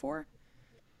that before?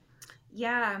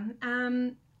 Yeah.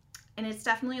 And it's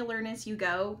definitely a learn as you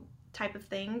go type of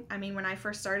thing. I mean, when I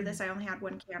first started this, I only had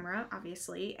one camera,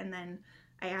 obviously, and then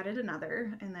I added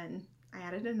another, and then I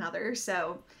added another.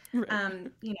 So,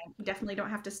 Right. you definitely don't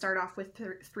have to start off with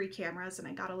 3 cameras, and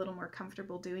I got a little more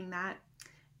comfortable doing that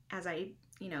as I,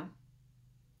 you know,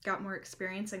 got more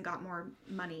experience and got more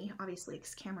money, obviously,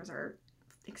 because cameras are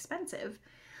expensive.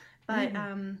 But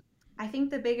Mm-hmm. I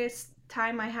think the biggest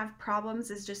time I have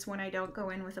problems is just when I don't go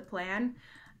in with a plan,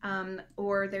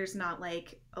 or there's not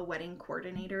like a wedding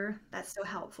coordinator. That's so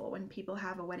helpful when people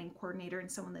have a wedding coordinator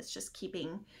and someone that's just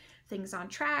keeping things on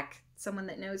track, someone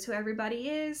that knows who everybody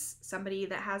is, somebody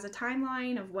that has a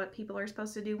timeline of what people are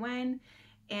supposed to do when.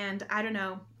 And I don't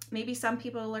know, maybe some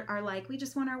people are like, we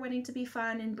just want our wedding to be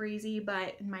fun and breezy.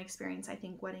 But in my experience, I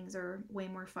think weddings are way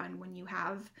more fun when you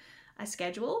have a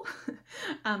schedule.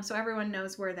 So everyone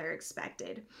knows where they're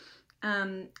expected.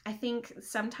 I think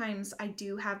sometimes I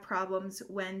do have problems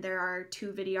when there are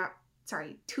two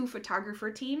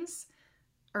photographer teams,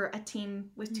 or a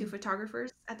team with 2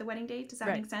 photographers at the wedding day. Does that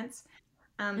Right. make sense?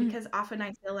 Mm-hmm. Because often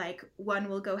I feel like one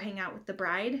will go hang out with the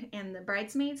bride and the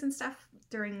bridesmaids and stuff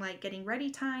during like getting ready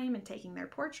time and taking their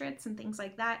portraits and things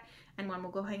like that, and one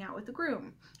will go hang out with the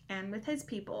groom and with his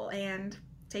people and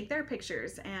take their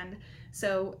pictures. And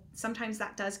so sometimes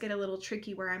that does get a little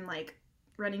tricky where I'm like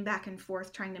running back and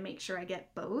forth trying to make sure I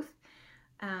get both.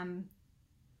 Um,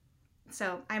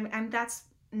 so I'm that's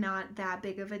not that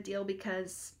big of a deal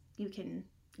because you can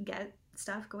get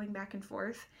stuff going back and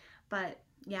forth. But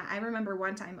yeah, I remember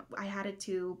one time I had a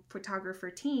 2 photographer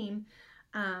team,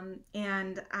 and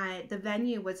the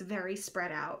venue was very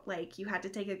spread out. Like you had to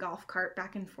take a golf cart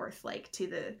back and forth, like to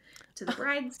the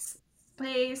bride's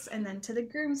space and then to the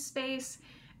groom's space.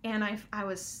 And I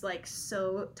was like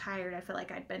so tired. I felt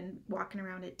like I'd been walking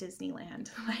around at Disneyland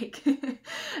like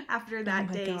after Oh that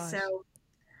my day. gosh.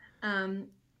 Um,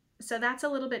 so that's a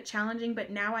little bit challenging,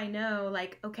 but now I know,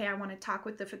 like, okay, I want to talk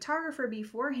with the photographer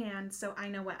beforehand so I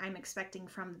know what I'm expecting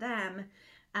from them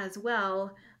as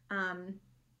well. Um,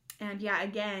 and yeah,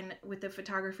 again, with the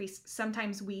photography,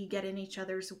 sometimes we get in each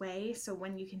other's way. So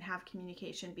when you can have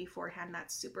communication beforehand,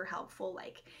 that's super helpful.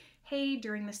 Like, hey,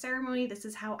 during the ceremony, this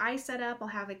is how I set up. I'll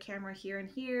have a camera here and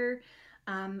here.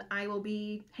 I will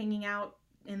be hanging out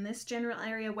in this general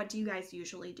area. What do you guys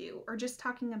usually do? Or just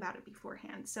talking about it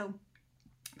beforehand. So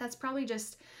that's probably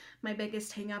just my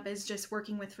biggest hang up is just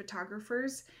working with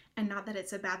photographers. And not that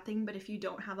it's a bad thing, but if you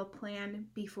don't have a plan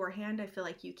beforehand, I feel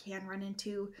like you can run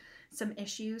into some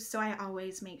issues. So I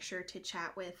always make sure to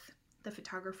chat with the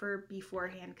photographer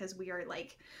beforehand because we are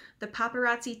like the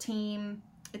paparazzi team.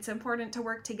 It's important to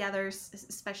work together,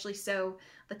 especially so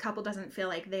the couple doesn't feel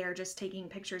like they are just taking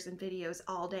pictures and videos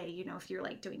all day, if you're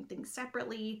like doing things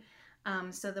separately.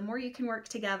 So the more you can work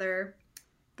together,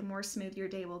 the more smooth your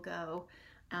day will go.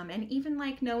 And even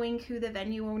like knowing who the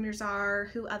venue owners are,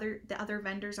 who the other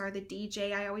vendors are, the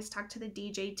DJ. I always talk to the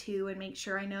DJ too and make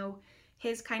sure I know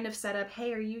his kind of setup.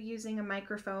 Hey, are you using a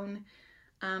microphone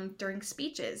during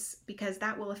speeches? Because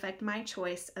that will affect my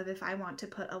choice of if I want to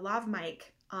put a lav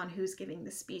mic on who's giving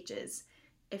the speeches.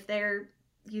 If they're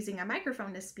using a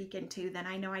microphone to speak into, then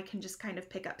I know I can just kind of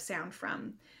pick up sound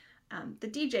from the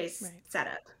DJ's Right.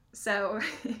 setup. So,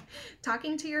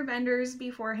 talking to your vendors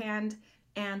beforehand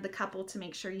and the couple to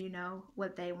make sure you know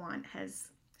what they want has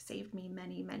saved me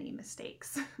many, many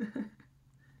mistakes.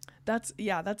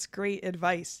 That's great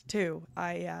advice too.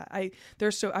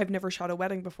 I've never shot a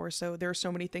wedding before, so there are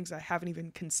so many things I haven't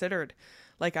even considered.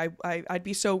 Like I'd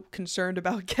be so concerned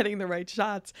about getting the right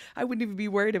shots. I wouldn't even be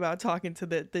worried about talking to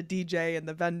the DJ and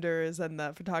the vendors and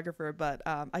the photographer. But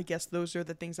I guess those are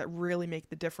the things that really make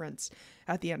the difference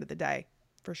at the end of the day,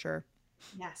 for sure.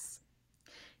 Yes.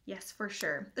 Yes, for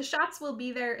sure. The shots will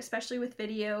be there, especially with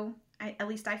video. At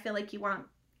least I feel like you want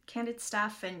candid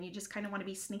stuff and you just kind of want to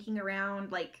be sneaking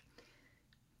around, like,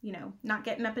 not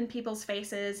getting up in people's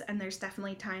faces. And there's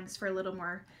definitely times for a little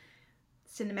more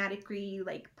cinematic-y,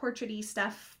 like portraity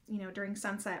stuff, during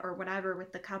sunset or whatever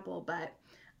with the couple. But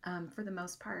for the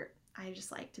most part, I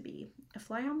just like to be a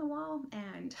fly on the wall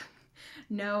and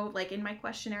know, like in my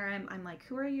questionnaire, I'm like,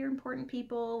 who are your important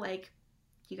people? Like,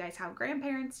 do you guys have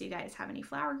grandparents? Do you guys have any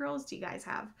flower girls?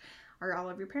 Are all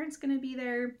of your parents going to be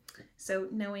there? So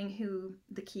knowing who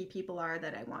the key people are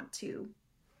that I want to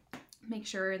make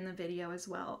sure in the video as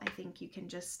well, I think you can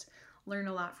just learn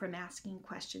a lot from asking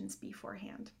questions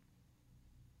beforehand.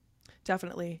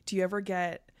 Definitely. Do you ever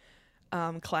get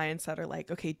clients that are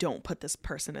like, okay, don't put this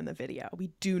person in the video.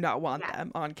 We do not want Yeah.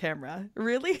 them on camera.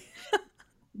 Really?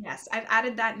 Yes, I've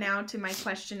added that now to my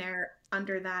questionnaire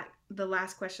under that the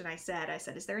last question I said,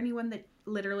 is there anyone that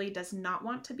literally does not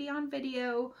want to be on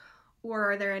video,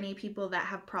 or are there any people that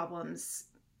have problems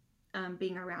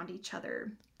being around each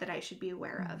other that I should be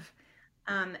aware Mm. of?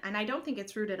 And I don't think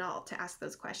it's rude at all to ask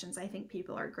those questions. I think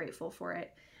people are grateful for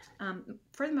it.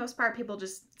 For the most part, people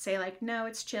just say like, no,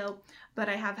 it's chill. But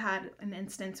I have had an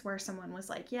instance where someone was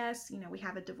like, yes, you know, we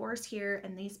have a divorce here,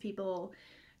 and these people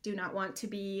do not want to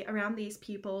be around these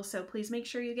people. So please make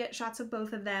sure you get shots of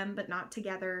both of them, but not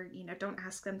together. You know, don't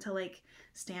ask them to like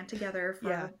stand together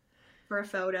Yeah, for a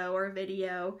photo or a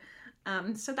video.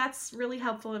 So that's really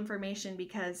helpful information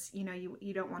because you know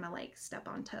you don't want to like step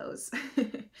on toes.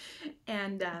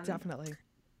 And definitely.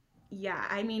 yeah,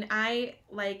 I mean, I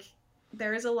like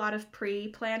there is a lot of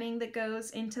pre-planning that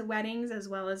goes into weddings as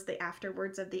well as the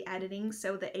afterwards of the editing.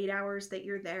 So the 8 hours that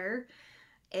you're there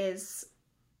is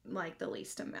like the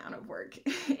least amount of work,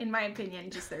 in my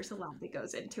opinion. Just there's a lot that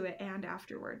goes into it and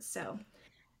afterwards. So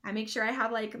I make sure I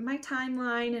have like my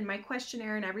timeline and my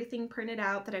questionnaire and everything printed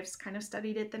out that I've kind of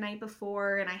studied it the night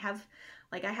before. And I have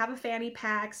a fanny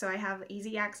pack, so I have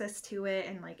easy access to it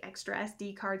and like extra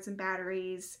SD cards and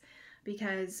batteries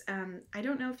because I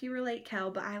don't know if you relate,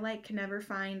 Kel, but I like can never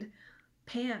find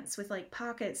pants with like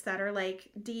pockets that are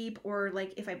like deep, or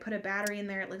like if I put a battery in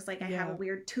there, it looks like I have a Yeah,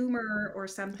 weird tumor or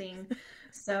something.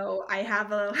 So I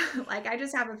have a like I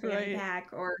just have a fanny right. pack,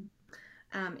 or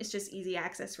it's just easy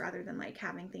access rather than like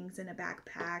having things in a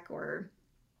backpack or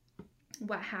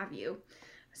what have you.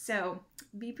 So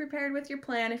be prepared with your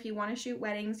plan. If you want to shoot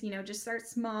weddings, you know, just start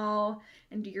small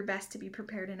and do your best to be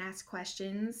prepared and ask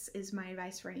questions, is my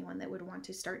advice for anyone that would want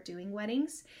to start doing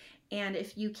weddings. And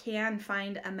if you can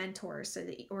find a mentor so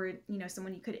that, or, you know,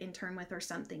 someone you could intern with or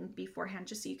something beforehand,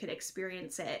 just so you could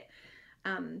experience it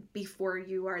before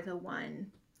you are the one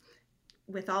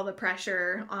with all the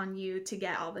pressure on you to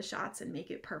get all the shots and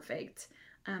make it perfect.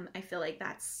 I feel like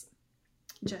that's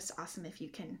just awesome if you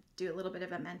can do a little bit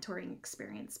of a mentoring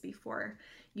experience before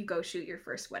you go shoot your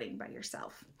first wedding by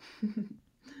yourself.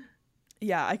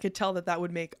 Yeah, I could tell that that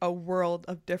would make a world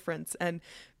of difference. And,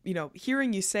 you know,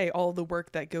 hearing you say all the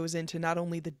work that goes into not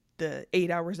only the 8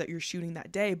 hours that you're shooting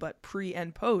that day, but pre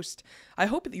and post, I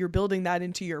hope that you're building that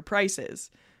into your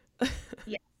prices.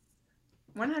 Yeah,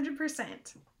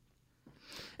 100%.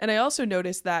 And I also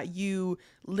noticed that you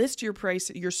list your price,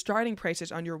 your starting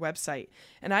prices on your website.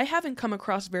 And I haven't come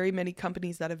across very many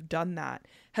companies that have done that.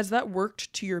 Has that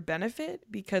worked to your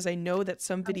benefit? Because I know that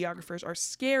some videographers are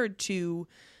scared to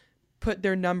put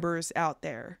their numbers out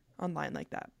there online like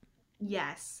that.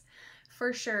 Yes,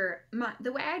 for sure.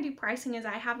 The way I do pricing is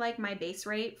I have like my base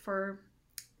rate for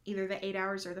either the 8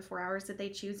 hours or the 4 hours that they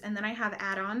choose. And then I have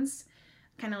add ons,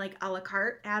 kind of like a la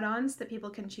carte add ons that people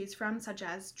can choose from, such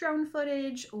as drone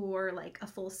footage or like a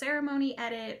full ceremony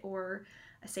edit or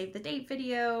a save the date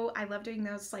video. I love doing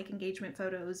those like engagement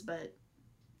photos, but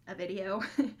a video,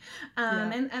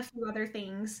 Yeah. and a few other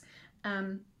things.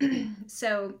 Um,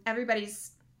 so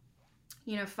everybody's,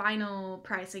 you know, final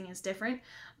pricing is different,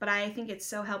 but I think it's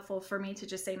so helpful for me to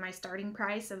just say my starting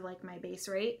price of like my base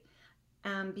rate,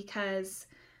 because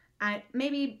I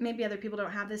maybe other people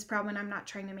don't have this problem, and I'm not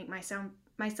trying to make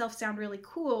myself sound really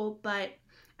cool, but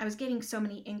I was getting so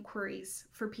many inquiries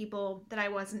for people that I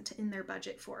wasn't in their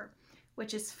budget for,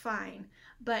 which is fine,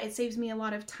 but it saves me a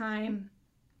lot of time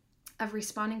of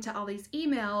responding to all these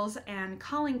emails and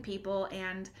calling people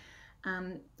and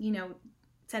you know,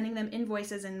 sending them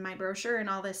invoices and my brochure and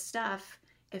all this stuff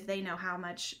if they know how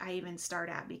much I even start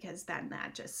at, because then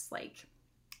that just like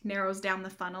narrows down the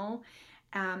funnel.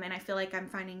 And I feel like I'm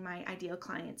finding my ideal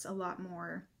clients a lot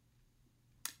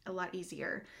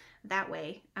easier that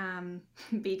way,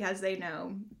 because they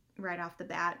know right off the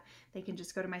bat they can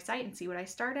just go to my site and see what I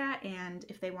start at, and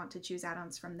if they want to choose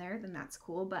add-ons from there, then that's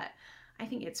cool. But I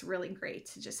think it's really great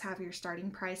to just have your starting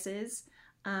prices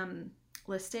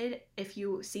listed. If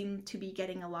you seem to be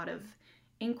getting a lot of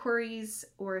inquiries,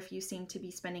 or if you seem to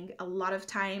be spending a lot of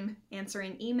time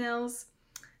answering emails,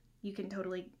 you can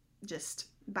totally just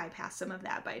bypass some of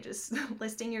that by just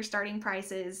listing your starting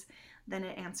prices. Then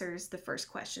it answers the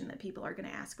first question that people are going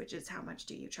to ask, which is how much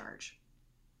do you charge?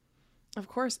 Of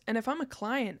course. And if I'm a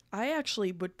client, I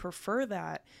actually would prefer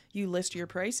that you list your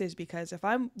prices, because if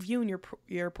I'm viewing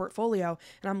your portfolio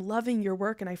and I'm loving your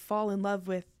work and I fall in love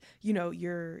with, you know,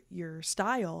 your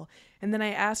style, and then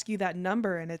I ask you that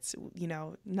number and it's, you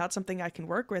know, not something I can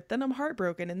work with, then I'm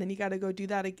heartbroken, and then you got to go do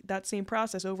that same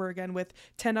process over again with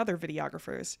 10 other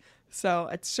videographers. So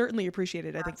it's certainly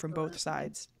appreciated, I think, from both Absolutely.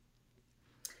 sides.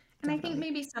 And I think Definitely.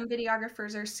 maybe some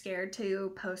videographers are scared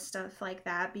to post stuff like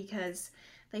that because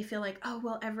they feel like, oh,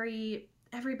 well, every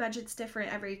budget's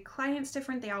different, every client's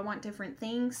different, they all want different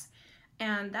things.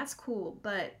 And that's cool,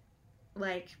 but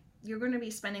like you're going to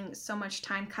be spending so much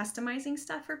time customizing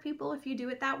stuff for people if you do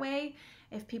it that way.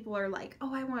 If people are like,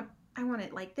 "Oh, I want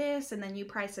it like this," and then you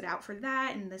price it out for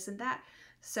that and this and that.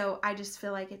 So I just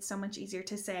feel like it's so much easier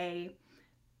to say,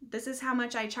 this is how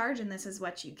much I charge and this is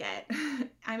what you get.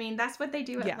 I mean, that's what they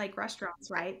do at Yeah. like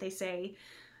restaurants, right? They say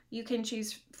you can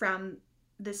choose from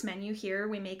this menu here,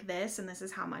 we make this and this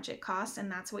is how much it costs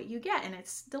and that's what you get and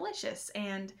it's delicious.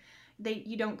 And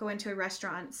you don't go into a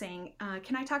restaurant saying,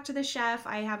 can I talk to the chef?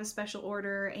 I have a special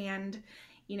order and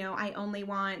I only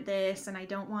want this and I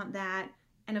don't want that.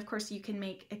 And of course you can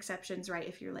make exceptions, right,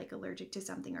 if you're like allergic to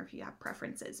something or if you have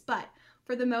preferences. But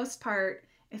for the most part,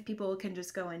 if people can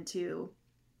just go into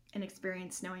an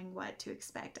experience knowing what to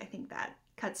expect, I think that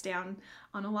cuts down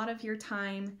on a lot of your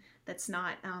time that's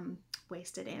not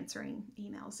wasted answering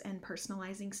emails and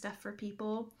personalizing stuff for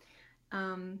people.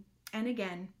 And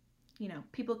again,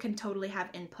 people can totally have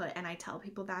input, and I tell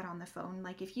people that on the phone.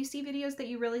 Like, if you see videos that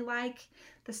you really like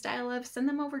the style of, send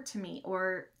them over to me.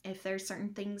 Or if there's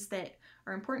certain things that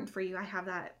are important for you, I have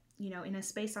that, in a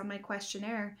space on my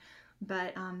questionnaire.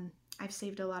 But I've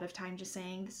saved a lot of time just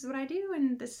saying, this is what I do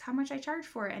and this is how much I charge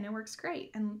for it, and it works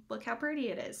great and look how pretty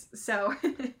it is. So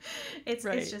it's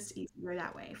Right. just easier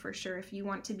that way for sure. If you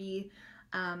want to be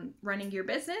running your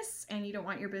business and you don't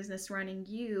want your business running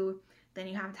you, then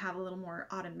you have to have a little more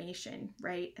automation,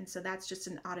 right? And so that's just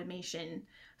an automation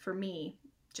for me.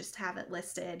 Just have it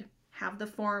listed, have the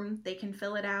form, they can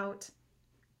fill it out,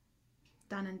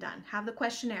 done and done. Have the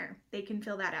questionnaire, they can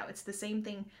fill that out. It's the same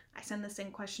thing. I send the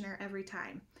same questionnaire every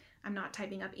time. I'm not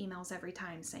typing up emails every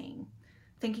time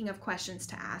thinking of questions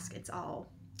to ask. It's all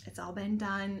been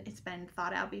done. It's been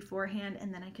thought out beforehand,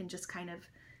 and then I can just kind of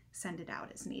send it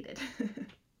out as needed.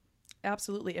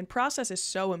 Absolutely. And process is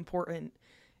so important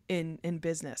in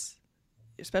business,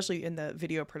 especially in the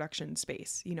video production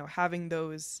space. Having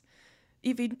those,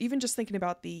 even just thinking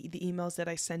about the emails that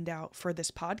I send out for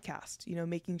this podcast,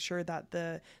 making sure that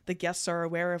the guests are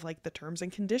aware of like the terms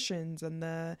and conditions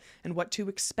and what to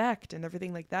expect and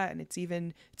everything like that. And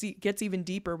it gets even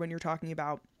deeper when you're talking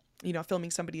about,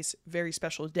 filming somebody's very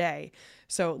special day.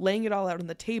 So laying it all out on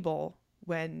the table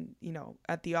when,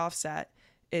 at the offset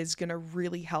is going to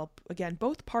really help, again,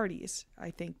 both parties,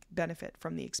 I think, benefit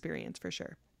from the experience for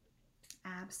sure.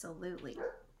 Absolutely.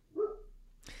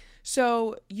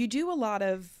 So you do a lot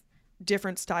of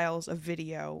different styles of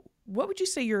video. What would you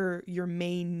say your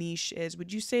main niche is?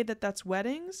 Would you say that that's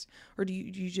weddings, or do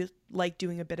you just like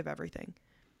doing a bit of everything?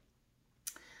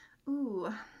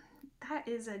 Ooh, that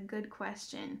is a good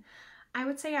question. I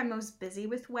would say I'm most busy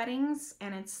with weddings,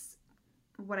 and it's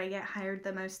what I get hired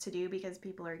the most to do because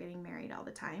people are getting married all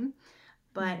the time.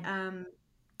 But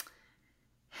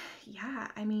yeah,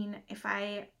 I mean,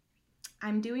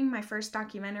 I'm doing my first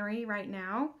documentary right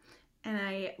now, and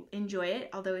I enjoy it,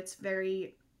 although it's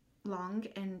very long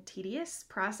and tedious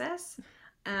process.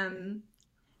 And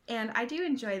I do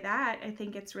enjoy that. I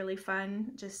think it's really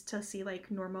fun just to see like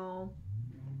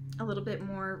a little bit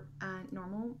more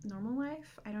normal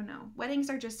life. I don't know. Weddings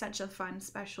are just such a fun,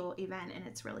 special event, and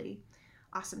it's really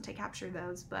awesome to capture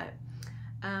those. But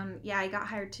yeah, I got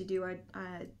hired to do a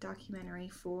documentary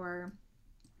for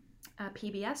a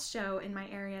PBS show in my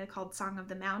area called Song of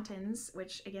the Mountains,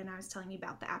 which again, I was telling you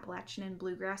about the Appalachian and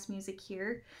bluegrass music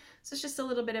here. So it's just a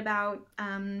little bit about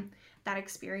that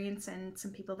experience and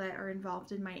some people that are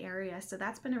involved in my area. So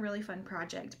that's been a really fun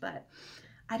project. But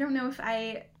I don't know if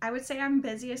I would say I'm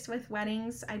busiest with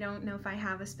weddings. I don't know if I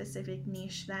have a specific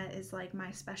niche that is like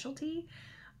my specialty,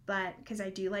 but because I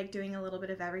do like doing a little bit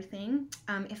of everything.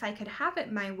 If I could have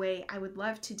it my way, I would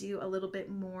love to do a little bit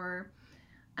more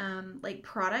like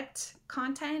product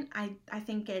content. I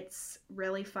think it's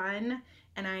really fun.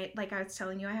 And I was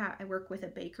telling you, I work with a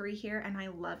bakery here, and I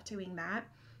love doing that.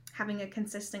 Having a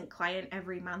consistent client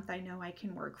every month I know I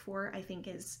can work for, I think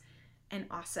is an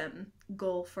awesome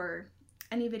goal for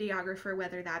any videographer,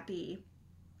 whether that be,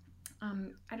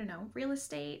 I don't know, real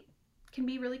estate can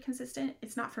be really consistent.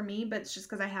 It's not for me, but it's just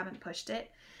because I haven't pushed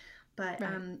it. But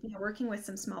Right. working with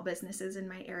some small businesses in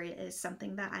my area is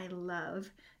something that I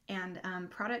love. And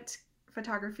product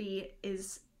photography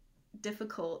is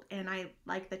difficult, and I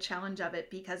like the challenge of it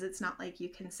because it's not like you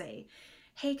can say,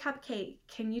 hey, Cupcake,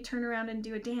 can you turn around and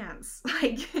do a dance?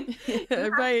 Like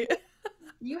Right.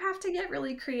 you have to get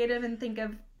really creative and think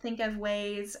of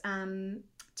ways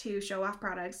to show off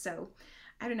products. So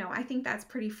I don't know. I think that's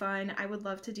pretty fun. I would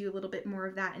love to do a little bit more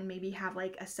of that and maybe have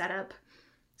like a setup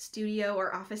studio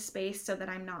or office space so that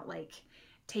I'm not like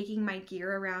taking my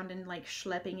gear around and like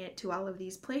schlepping it to all of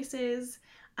these places.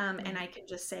 And I could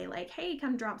just say like, hey,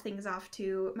 come drop things off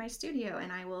to my studio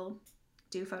and I will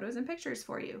do photos and pictures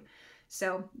for you.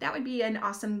 So that would be an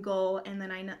awesome goal. And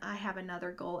then I have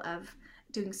another goal of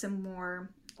doing some more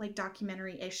like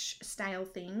documentary-ish style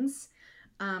things.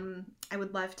 I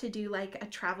would love to do like a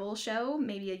travel show,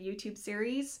 maybe a YouTube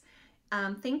series.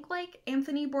 Think like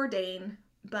Anthony Bourdain,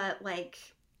 but like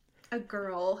a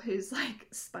girl who's like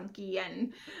spunky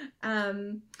and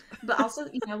but also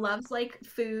loves like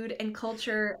food and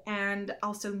culture and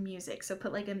also music, so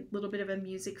put like a little bit of a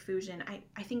music fusion.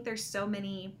 I think there's so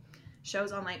many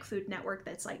shows on like Food Network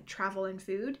that's like travel and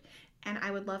food, and I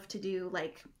would love to do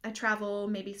like a travel,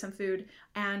 maybe some food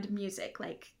and music.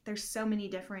 Like there's so many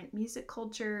different music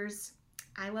cultures.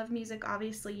 I love music,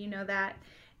 obviously, you know that,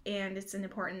 and it's an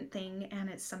important thing and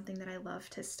it's something that I love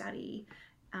to study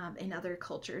in other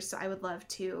cultures. So I would love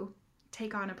to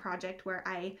take on a project where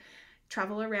I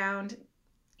travel around,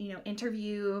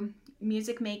 interview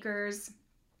music makers.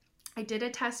 I did a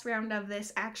test round of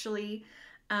this actually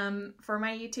for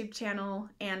my YouTube channel,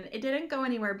 and it didn't go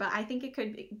anywhere, but I think it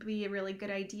could be a really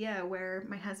good idea where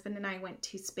my husband and I went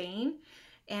to Spain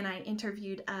and I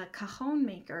interviewed a cajon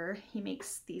maker. He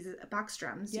makes these box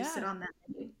drums. You sit on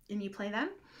them and you play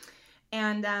them.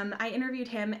 And I interviewed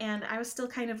him and I was still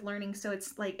kind of learning, so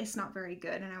it's not very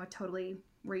good and I would totally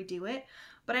redo it.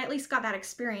 But I at least got that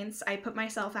experience. I put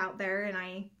myself out there and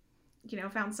I,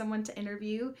 found someone to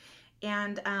interview.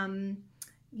 And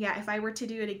if I were to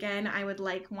do it again, I would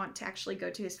want to actually go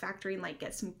to his factory and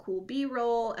get some cool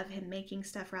B-roll of him making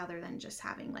stuff rather than just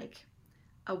having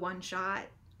a one-shot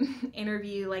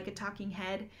interview, like a talking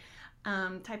head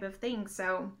type of thing.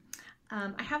 So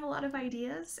I have a lot of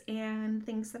ideas and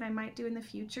things that I might do in the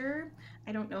future.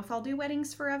 I don't know if I'll do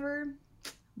weddings forever,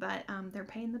 but they're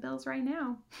paying the bills right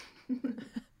now.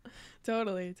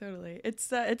 Totally.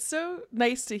 It's so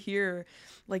nice to hear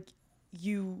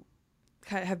you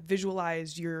kind of have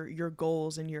visualized your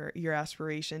goals and your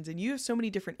aspirations, and you have so many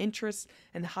different interests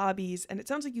and hobbies, and it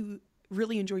sounds like you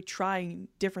really enjoy trying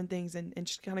different things and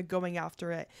just kind of going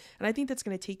after it. And I think that's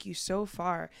going to take you so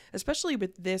far, especially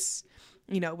with this,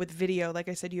 with video. Like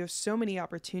I said, you have so many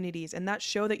opportunities, and that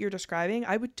show that you're describing,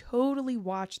 I would totally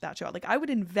watch that show. I would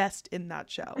invest in that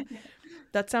show.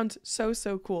 That sounds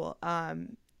so cool.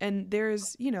 And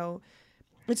there's,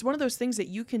 it's one of those things that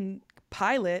you can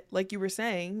pilot, like you were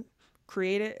saying,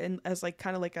 create it and as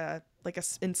kind of like a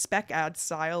in spec ad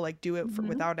style, do it for,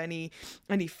 without any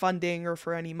funding or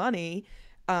for any money,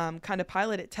 kind of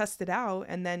pilot it, test it out,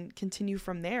 and then continue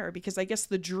from there. Because I guess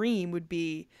the dream would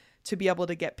be to be able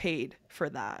to get paid for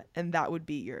that, and that would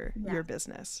be your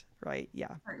business, right?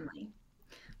 Yeah, certainly.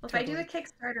 Well, if I do a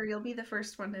Kickstarter, you'll be the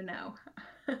first one to know.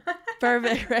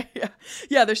 Perfect, right?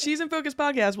 Yeah. The She's in Focus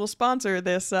podcast will sponsor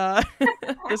this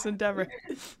this endeavor.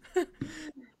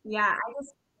 Yeah,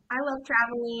 I love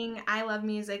traveling. I love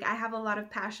music. I have a lot of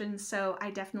passions, so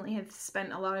I definitely have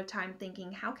spent a lot of time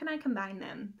thinking, how can I combine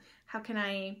them? How can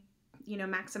I,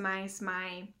 maximize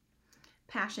my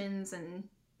passions and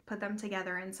put them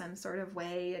together in some sort of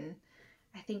way? And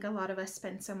I think a lot of us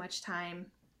spend so much time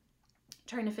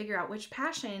trying to figure out which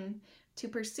passion to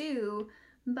pursue,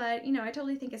 but, I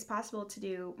totally think it's possible to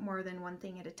do more than one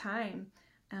thing at a time.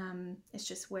 It's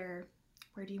just where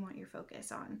do you want your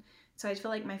focus on? So I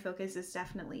feel like my focus is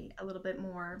definitely a little bit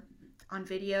more on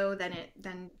video than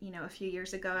a few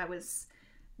years ago. I was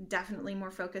definitely more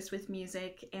focused with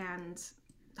music and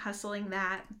hustling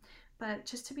that. But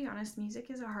just to be honest,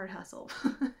 music is a hard hustle.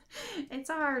 It's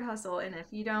a hard hustle, and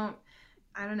if you don't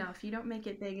make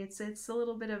it big, it's a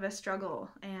little bit of a struggle.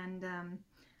 And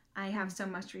I have so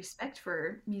much respect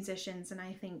for musicians, and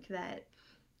I think that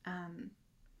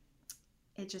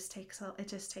it just takes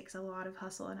a lot of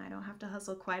hustle, and I don't have to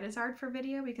hustle quite as hard for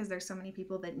video because there's so many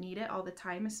people that need it all the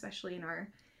time, especially in our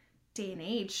day and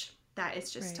age, that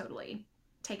it's just totally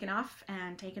taken off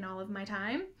and taken all of my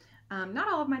time. Not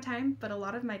all of my time, but a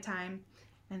lot of my time.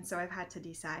 And so I've had to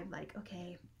decide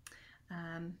okay,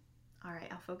 all right,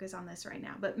 I'll focus on this right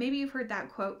now. But maybe you've heard that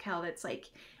quote, Kel, that's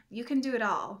you can do it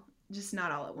all, just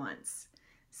not all at once.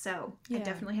 So I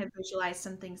definitely have visualized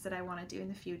some things that I want to do in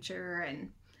the future, and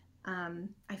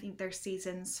I think there's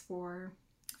seasons for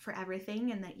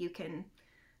everything, and that you can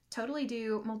totally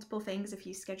do multiple things if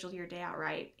you schedule your day out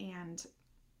right, and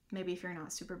maybe if you're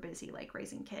not super busy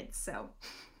raising kids. So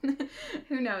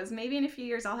who knows, maybe in a few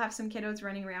years I'll have some kiddos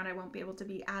running around. I won't be able to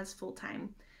be as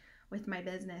full-time with my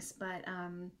business, but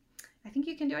I think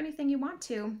you can do anything you want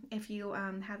to if you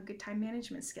have good time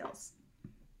management skills.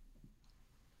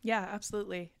 Yeah,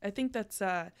 absolutely. I think that's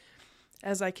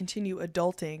as I continue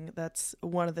adulting, that's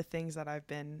one of the things that I've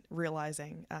been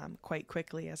realizing quite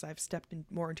quickly as I've stepped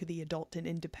more into the adult and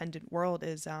independent world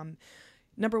is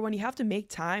number one, you have to make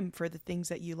time for the things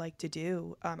that you like to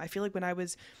do. I feel like when I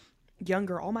was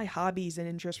younger, all my hobbies and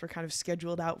interests were kind of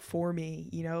scheduled out for me.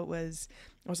 You know, I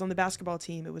was on the basketball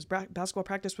team. It was basketball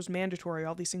practice was mandatory.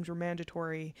 All these things were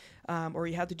mandatory, or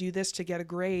you had to do this to get a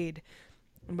grade.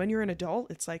 And when you're an adult,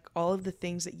 it's like all of the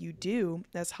things that you do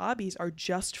as hobbies are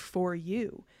just for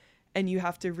you. And you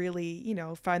have to really,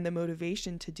 find the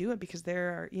motivation to do it because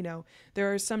there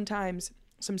are sometimes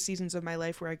some seasons of my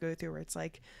life where I go through where it's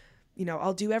like,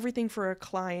 I'll do everything for a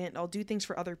client, I'll do things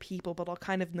for other people, but I'll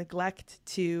kind of neglect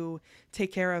to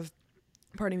take care of,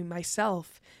 pardon me,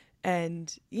 myself.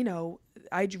 And,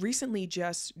 I recently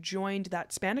just joined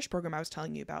that Spanish program I was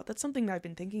telling you about. That's something that I've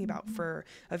been thinking about for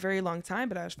a very long time,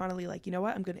 but I was finally like, you know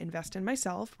what, I'm going to invest in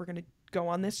myself. We're going to go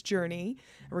on this journey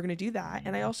and we're going to do that.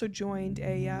 And I also joined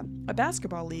a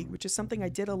basketball league, which is something I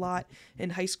did a lot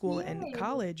in high school and Yay.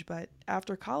 college. But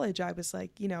after college, I was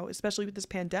like, especially with this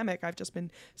pandemic, I've just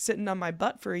been sitting on my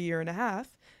butt for a year and a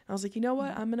half. I was like, you know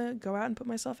what, I'm going to go out and put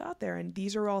myself out there. And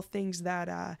these are all things that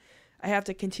I have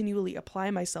to continually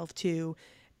apply myself to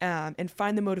and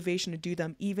find the motivation to do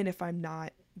them, even if I'm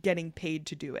not getting paid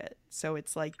to do it. So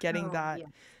it's like getting Oh, that yeah.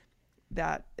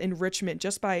 that enrichment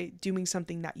just by doing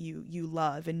something that you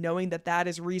love and knowing that that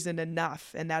is reason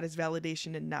enough and that is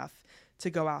validation enough to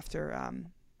go after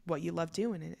what you love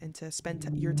doing and to spend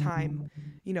your time,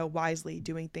 wisely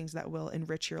doing things that will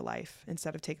enrich your life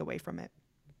instead of take away from it.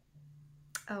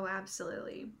 Oh,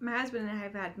 absolutely. My husband and I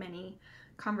have had many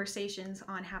conversations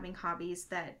on having hobbies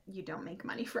that you don't make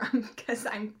money from because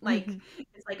I'm like, Hmm.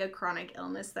 it's like a chronic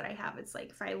illness that I have. It's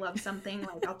like if I love something,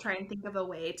 like I'll try and think of a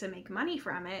way to make money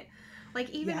from it. Like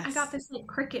even I got Yes. this like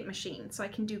Cricut machine, so I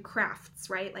can do crafts,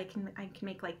 right? Like I can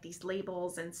make like these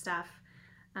labels and stuff.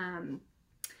 Um,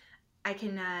 I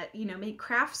can, make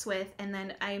crafts with, and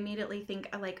then I immediately think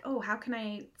like, oh, how can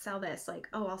I sell this? Like,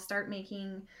 oh, I'll start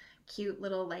making cute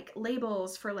little like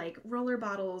labels for like roller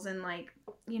bottles and like,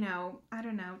 I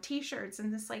don't know, t-shirts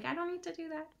and this like, I don't need to do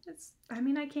that. I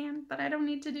mean, I can, but I don't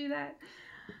need to do that.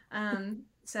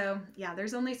 So yeah,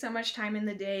 there's only so much time in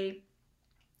the day.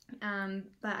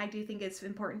 But I do think it's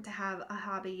important to have a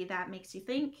hobby that makes you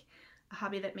think, a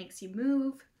hobby that makes you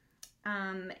move,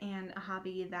 and a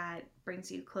hobby that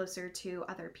brings you closer to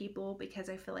other people because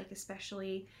I feel like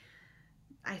especially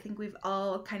I think we've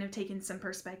all kind of taken some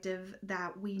perspective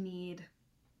that we need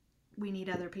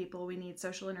other people, we need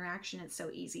social interaction. It's so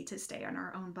easy to stay on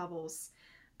our own bubbles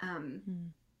um, Mm.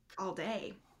 all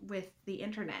day with the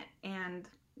internet and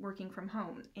working from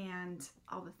home and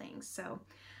all the things. So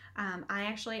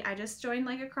I just joined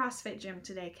like a CrossFit gym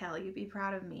today, Kelly. You'd be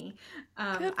proud of me.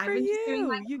 Good for I've been just doing you.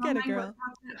 like You get it, online girl.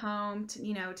 workouts at home,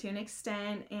 to an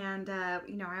extent, and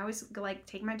I always like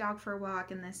take my dog for a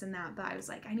walk and this and that. But I was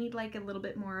like, I need like a little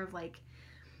bit more of like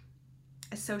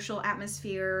a social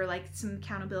atmosphere, like some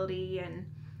accountability, and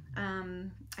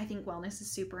I think wellness is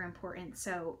super important.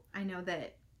 So I know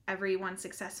that everyone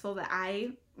successful that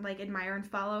I like admire and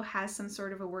follow has some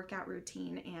sort of a workout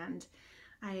routine, and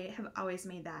I have always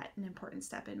made that an important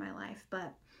step in my life.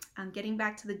 But getting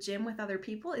back to the gym with other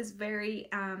people is very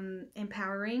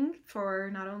empowering for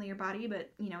not only your body,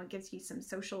 but it gives you some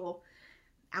social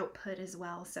output as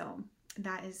well. So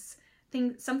that is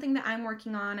something that I'm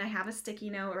working on. I have a sticky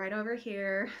note right over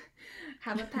here.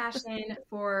 Have a passion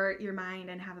for your mind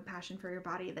and have a passion for your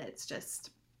body that's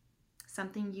just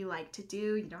something you like to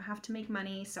do. You don't have to make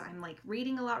money. So I'm like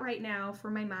reading a lot right now for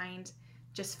my mind,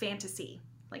 just fantasy,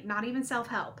 like not even self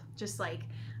help, just like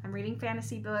I'm reading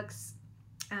fantasy books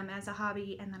as a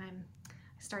hobby. And then I'm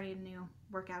starting a new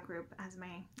workout group as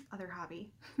my other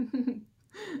hobby.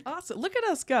 Awesome. Look at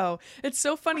us go. It's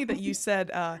so funny that you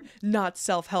said not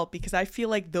self-help because I feel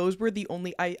like those were the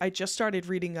only I just started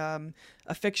reading a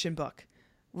fiction book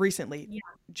recently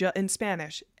Yeah. in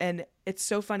Spanish and it's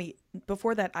so funny.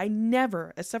 Before that, I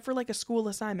never, except for like a school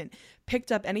assignment,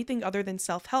 picked up anything other than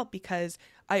self-help because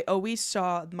I always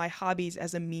saw my hobbies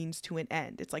as a means to an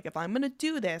end. It's like if I'm going to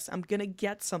do this, I'm going to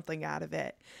get something out of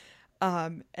it.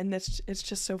 And that's it's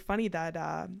just so funny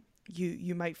that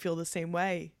you might feel the same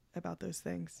way about those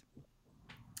things.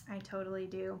 I totally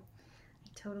do. I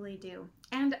totally do.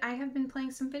 And I have been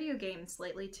playing some video games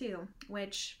lately too,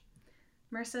 which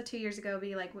Marissa 2 years ago would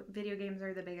be like, video games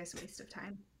are the biggest waste of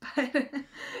time. But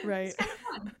Right. it's kind of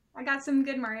fun. I got some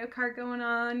good Mario Kart going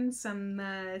on. Some,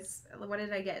 what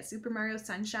did I get? Super Mario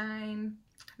Sunshine.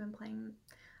 I've been playing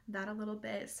that a little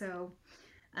bit. So,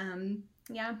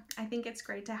 yeah, I think it's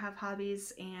great to have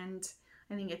hobbies, and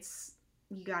I think it's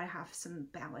you got to have some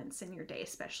balance in your day,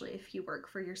 especially if you work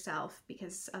for yourself,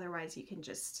 because otherwise you can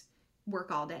just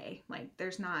work all day. Like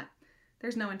there's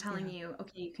no one telling Yeah. you,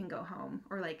 okay, you can go home,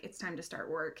 or like it's time to start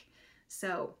work.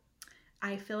 So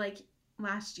I feel like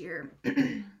last year,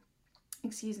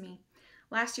 excuse me,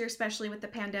 last year, especially with the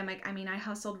pandemic, I mean, I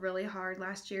hustled really hard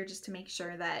last year just to make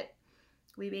sure that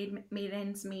we made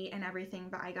ends meet and everything,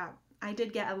 but I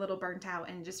did get a little burnt out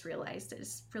and just realized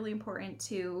it's really important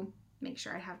to make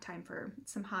sure I have time for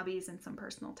some hobbies and some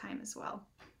personal time as well.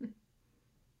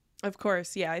 Of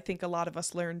course, yeah. I think a lot of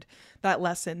us learned that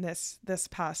lesson this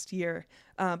past year.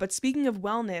 But speaking of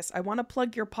wellness, I want to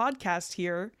plug your podcast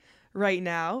here right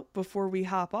now before we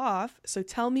hop off. So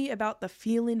tell me about the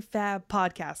Feelin' Fab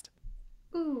podcast.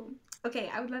 Ooh, okay,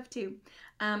 I would love to.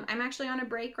 I'm actually on a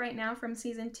break right now from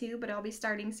season 2, but I'll be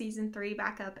starting season 3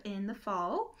 back up in the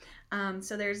fall.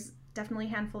 So there's definitely a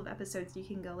handful of episodes you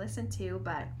can go listen to,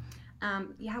 but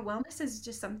yeah, wellness is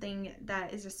just something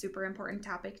that is a super important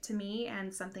topic to me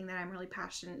and something that I'm really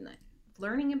passionate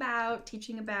learning about,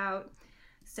 teaching about.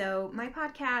 So my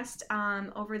podcast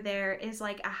over there is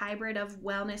like a hybrid of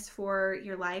wellness for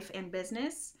your life and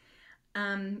business.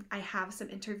 I have some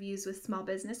interviews with small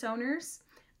business owners.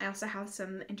 I also have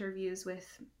some interviews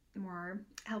with more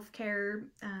healthcare,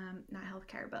 not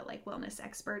healthcare, but like wellness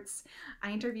experts.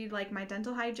 I interviewed like my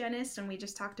dental hygienist, and we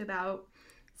just talked about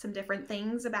some different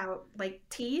things about like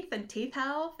teeth and teeth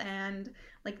health and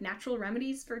like natural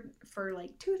remedies for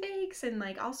like toothaches and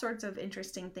like all sorts of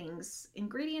interesting things,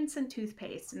 ingredients in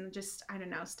toothpaste, and just I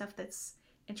don't know, stuff that's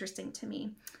interesting to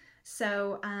me.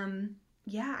 So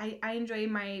yeah, I enjoy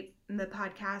the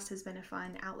podcast has been a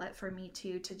fun outlet for me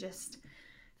too, to just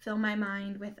fill my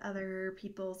mind with other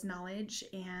people's knowledge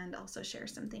and also share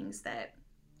some things that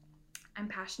I'm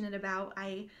passionate about.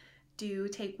 I do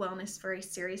take wellness very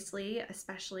seriously,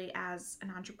 especially as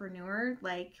an entrepreneur.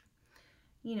 Like,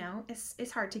 you know,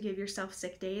 it's hard to give yourself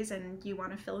sick days, and you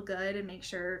want to feel good and make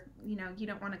sure, you know, you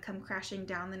don't want to come crashing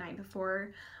down the night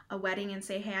before a wedding and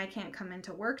say, hey, I can't come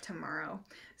into work tomorrow.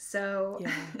 So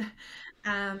Yeah.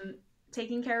 um,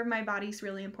 taking care of my body is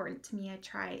really important to me. I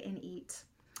try and eat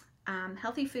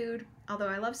healthy food, although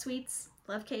I love sweets,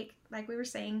 love cake, like we were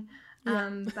saying. Yeah.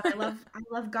 But I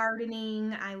love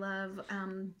gardening. I love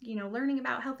you know, learning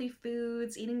about healthy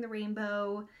foods, eating the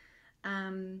rainbow.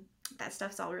 Um, that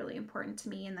stuff's all really important to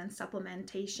me. And then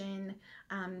supplementation,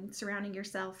 surrounding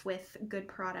yourself with good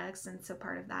products. And so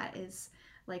part of that is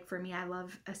like for me, I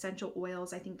love essential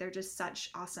oils. I think they're just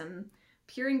such awesome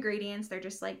pure ingredients. They're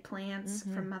just like plants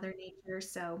Mm-hmm. from Mother Nature.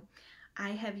 So I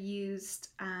have used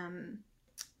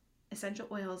essential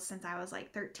oils since I was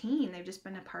like 13. They've just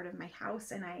been a part of my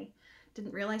house, and I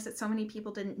didn't realize that so many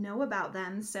people didn't know about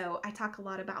them. So I talk a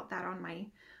lot about that on my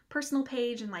personal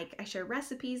page, and like I share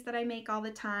recipes that I make all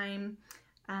the time,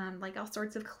 like all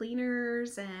sorts of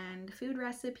cleaners and food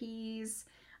recipes.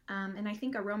 And I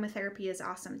think aromatherapy is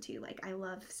awesome too. Like I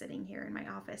love sitting here in my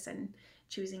office and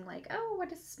choosing like, oh,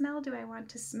 what smell do I want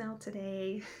to smell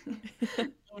today?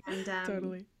 And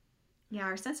Totally. yeah,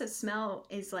 our sense of smell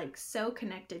is like so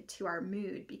connected to our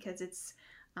mood, because it's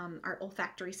our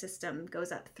olfactory system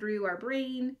goes up through our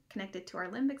brain, connected to our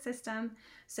limbic system.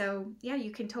 So yeah,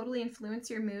 you can totally influence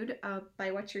your mood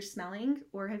by what you're smelling.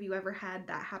 Or have you ever had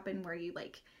that happen where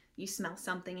you smell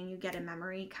something and you get a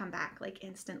memory come back like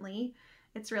instantly?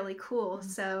 It's really cool.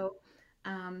 So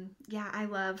yeah, I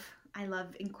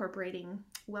love incorporating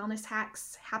wellness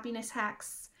hacks, happiness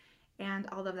hacks, and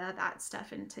all of that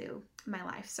stuff into my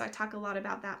life. So I talk a lot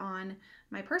about that on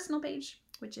my personal page,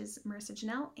 which is Marissa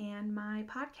Janelle, and my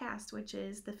podcast, which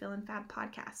is the Feelin' Fab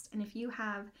podcast. And if you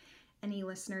have any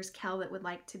listeners, Kel, that would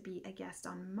like to be a guest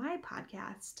on my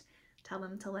podcast, tell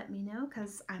them to let me know,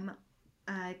 because I'm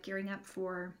gearing up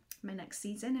for my next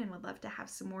season and would love to have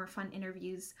some more fun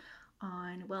interviews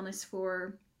on wellness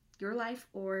for your life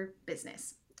or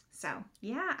business. So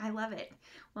yeah, I love it.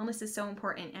 Wellness is so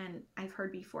important. And I've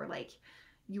heard before, like,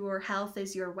 your health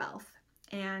is your wealth.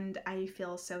 And I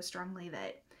feel so strongly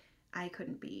that I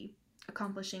couldn't be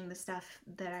accomplishing the stuff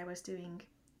that I was doing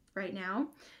right now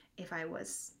if I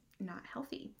was not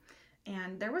healthy.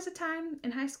 And there was a time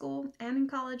in high school and in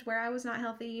college where I was not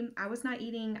healthy. I was not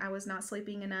eating. I was not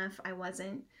sleeping enough. I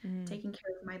wasn't Mm. taking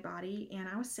care of my body. And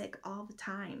I was sick all the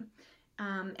time.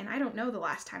 And I don't know the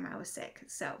last time I was sick.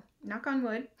 So, knock on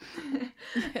wood.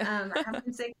 Yeah. I have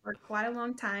been sick for quite a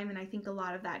long time. And I think a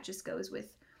lot of that just goes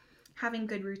with having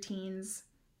good routines,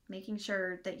 making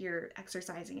sure that you're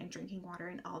exercising and drinking water,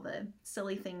 and all the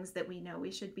silly things that we know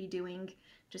we should be doing,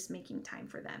 just making time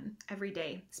for them every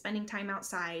day, spending time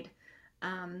outside,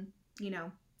 um, you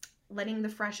know, letting the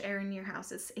fresh air in your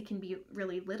house. It can be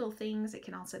really little things. It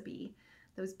can also be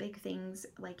those big things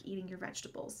like eating your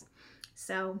vegetables.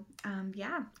 So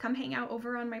yeah, come hang out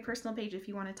over on my personal page if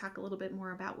you want to talk a little bit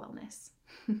more about wellness.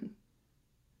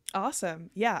 Awesome.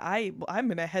 Yeah, I'm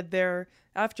gonna head there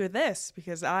after this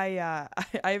because I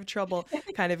have trouble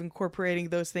kind of incorporating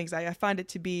those things. I find it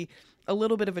to be a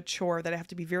little bit of a chore that I have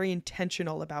to be very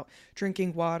intentional about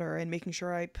drinking water and making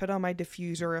sure I put on my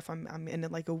diffuser if I'm in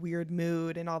like a weird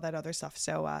mood and all that other stuff.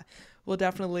 So we'll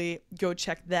definitely go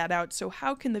check that out. So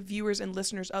how can the viewers and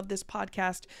listeners of this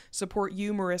podcast support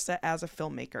you, Marissa, as a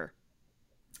filmmaker?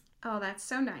 Oh, that's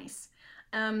so nice.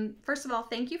 First of all,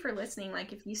 thank you for listening.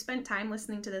 Like, if you spent time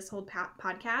listening to this whole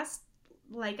podcast,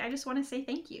 like, I just want to say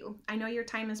thank you. I know your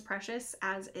time is precious,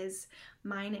 as is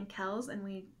mine and Kel's, and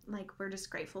we're just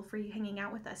grateful for you hanging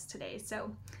out with us today.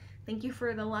 So thank you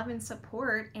for the love and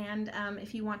support. And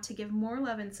if you want to give more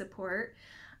love and support,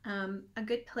 a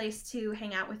good place to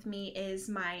hang out with me is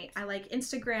I like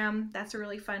Instagram. That's a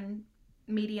really fun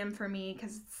medium for me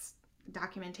because it's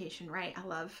documentation, right? I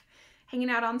love hanging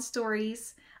out on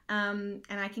stories. And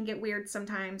I can get weird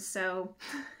sometimes, so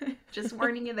just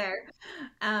warning you there.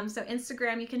 So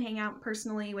Instagram, you can hang out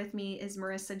personally with me, is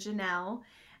Marissa Janelle,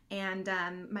 and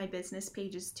my business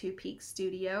page is Two Peaks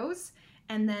Studios.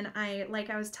 And then like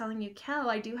I was telling you, Kel,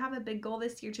 I do have a big goal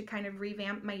this year to kind of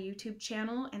revamp my YouTube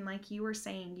channel. And like you were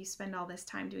saying, you spend all this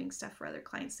time doing stuff for other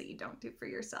clients that you don't do for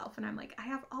yourself. And I'm like, I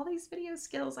have all these video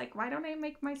skills. Like, why don't I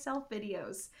make myself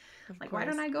videos? Like, why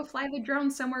don't I go fly the drone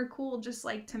somewhere cool just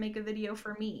like to make a video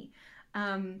for me?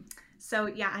 So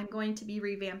yeah, I'm going to be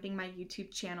revamping my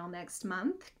YouTube channel next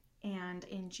month and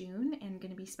in June, and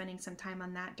going to be spending some time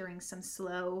on that during some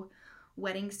slow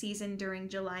wedding season during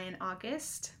July and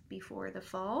August before the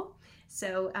fall.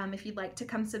 So if you'd like to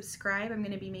come subscribe, I'm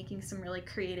going to be making some really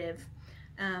creative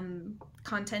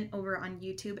content over on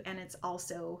YouTube, and it's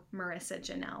also Marissa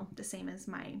Janelle, the same as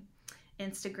my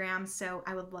Instagram. So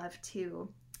I would love to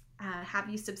have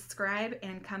you subscribe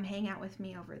and come hang out with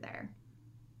me over there.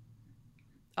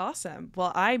 Awesome.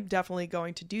 Well, I'm definitely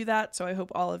going to do that. So I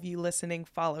hope all of you listening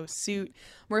follow suit.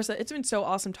 Marissa, it's been so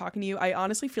awesome talking to you. I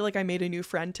honestly feel like I made a new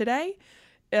friend today.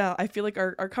 I feel like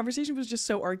our conversation was just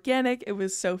so organic. It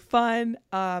was so fun.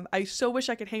 I so wish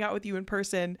I could hang out with you in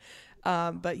person.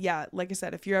 But yeah, like I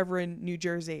said, if you're ever in New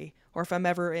Jersey or if I'm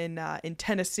ever in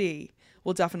Tennessee,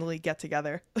 we'll definitely get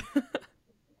together.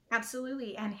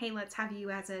 Absolutely. And hey, let's have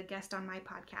you as a guest on my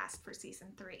podcast for season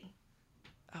 3.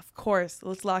 Of course.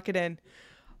 Let's lock it in.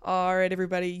 All right,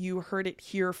 everybody, you heard it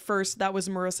here first. That was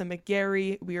Marissa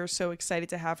McGarry. We are so excited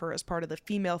to have her as part of the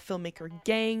Female Filmmaker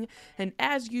Gang. And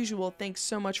as usual, thanks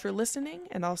so much for listening,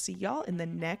 and I'll see y'all in the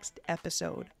next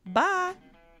episode. Bye!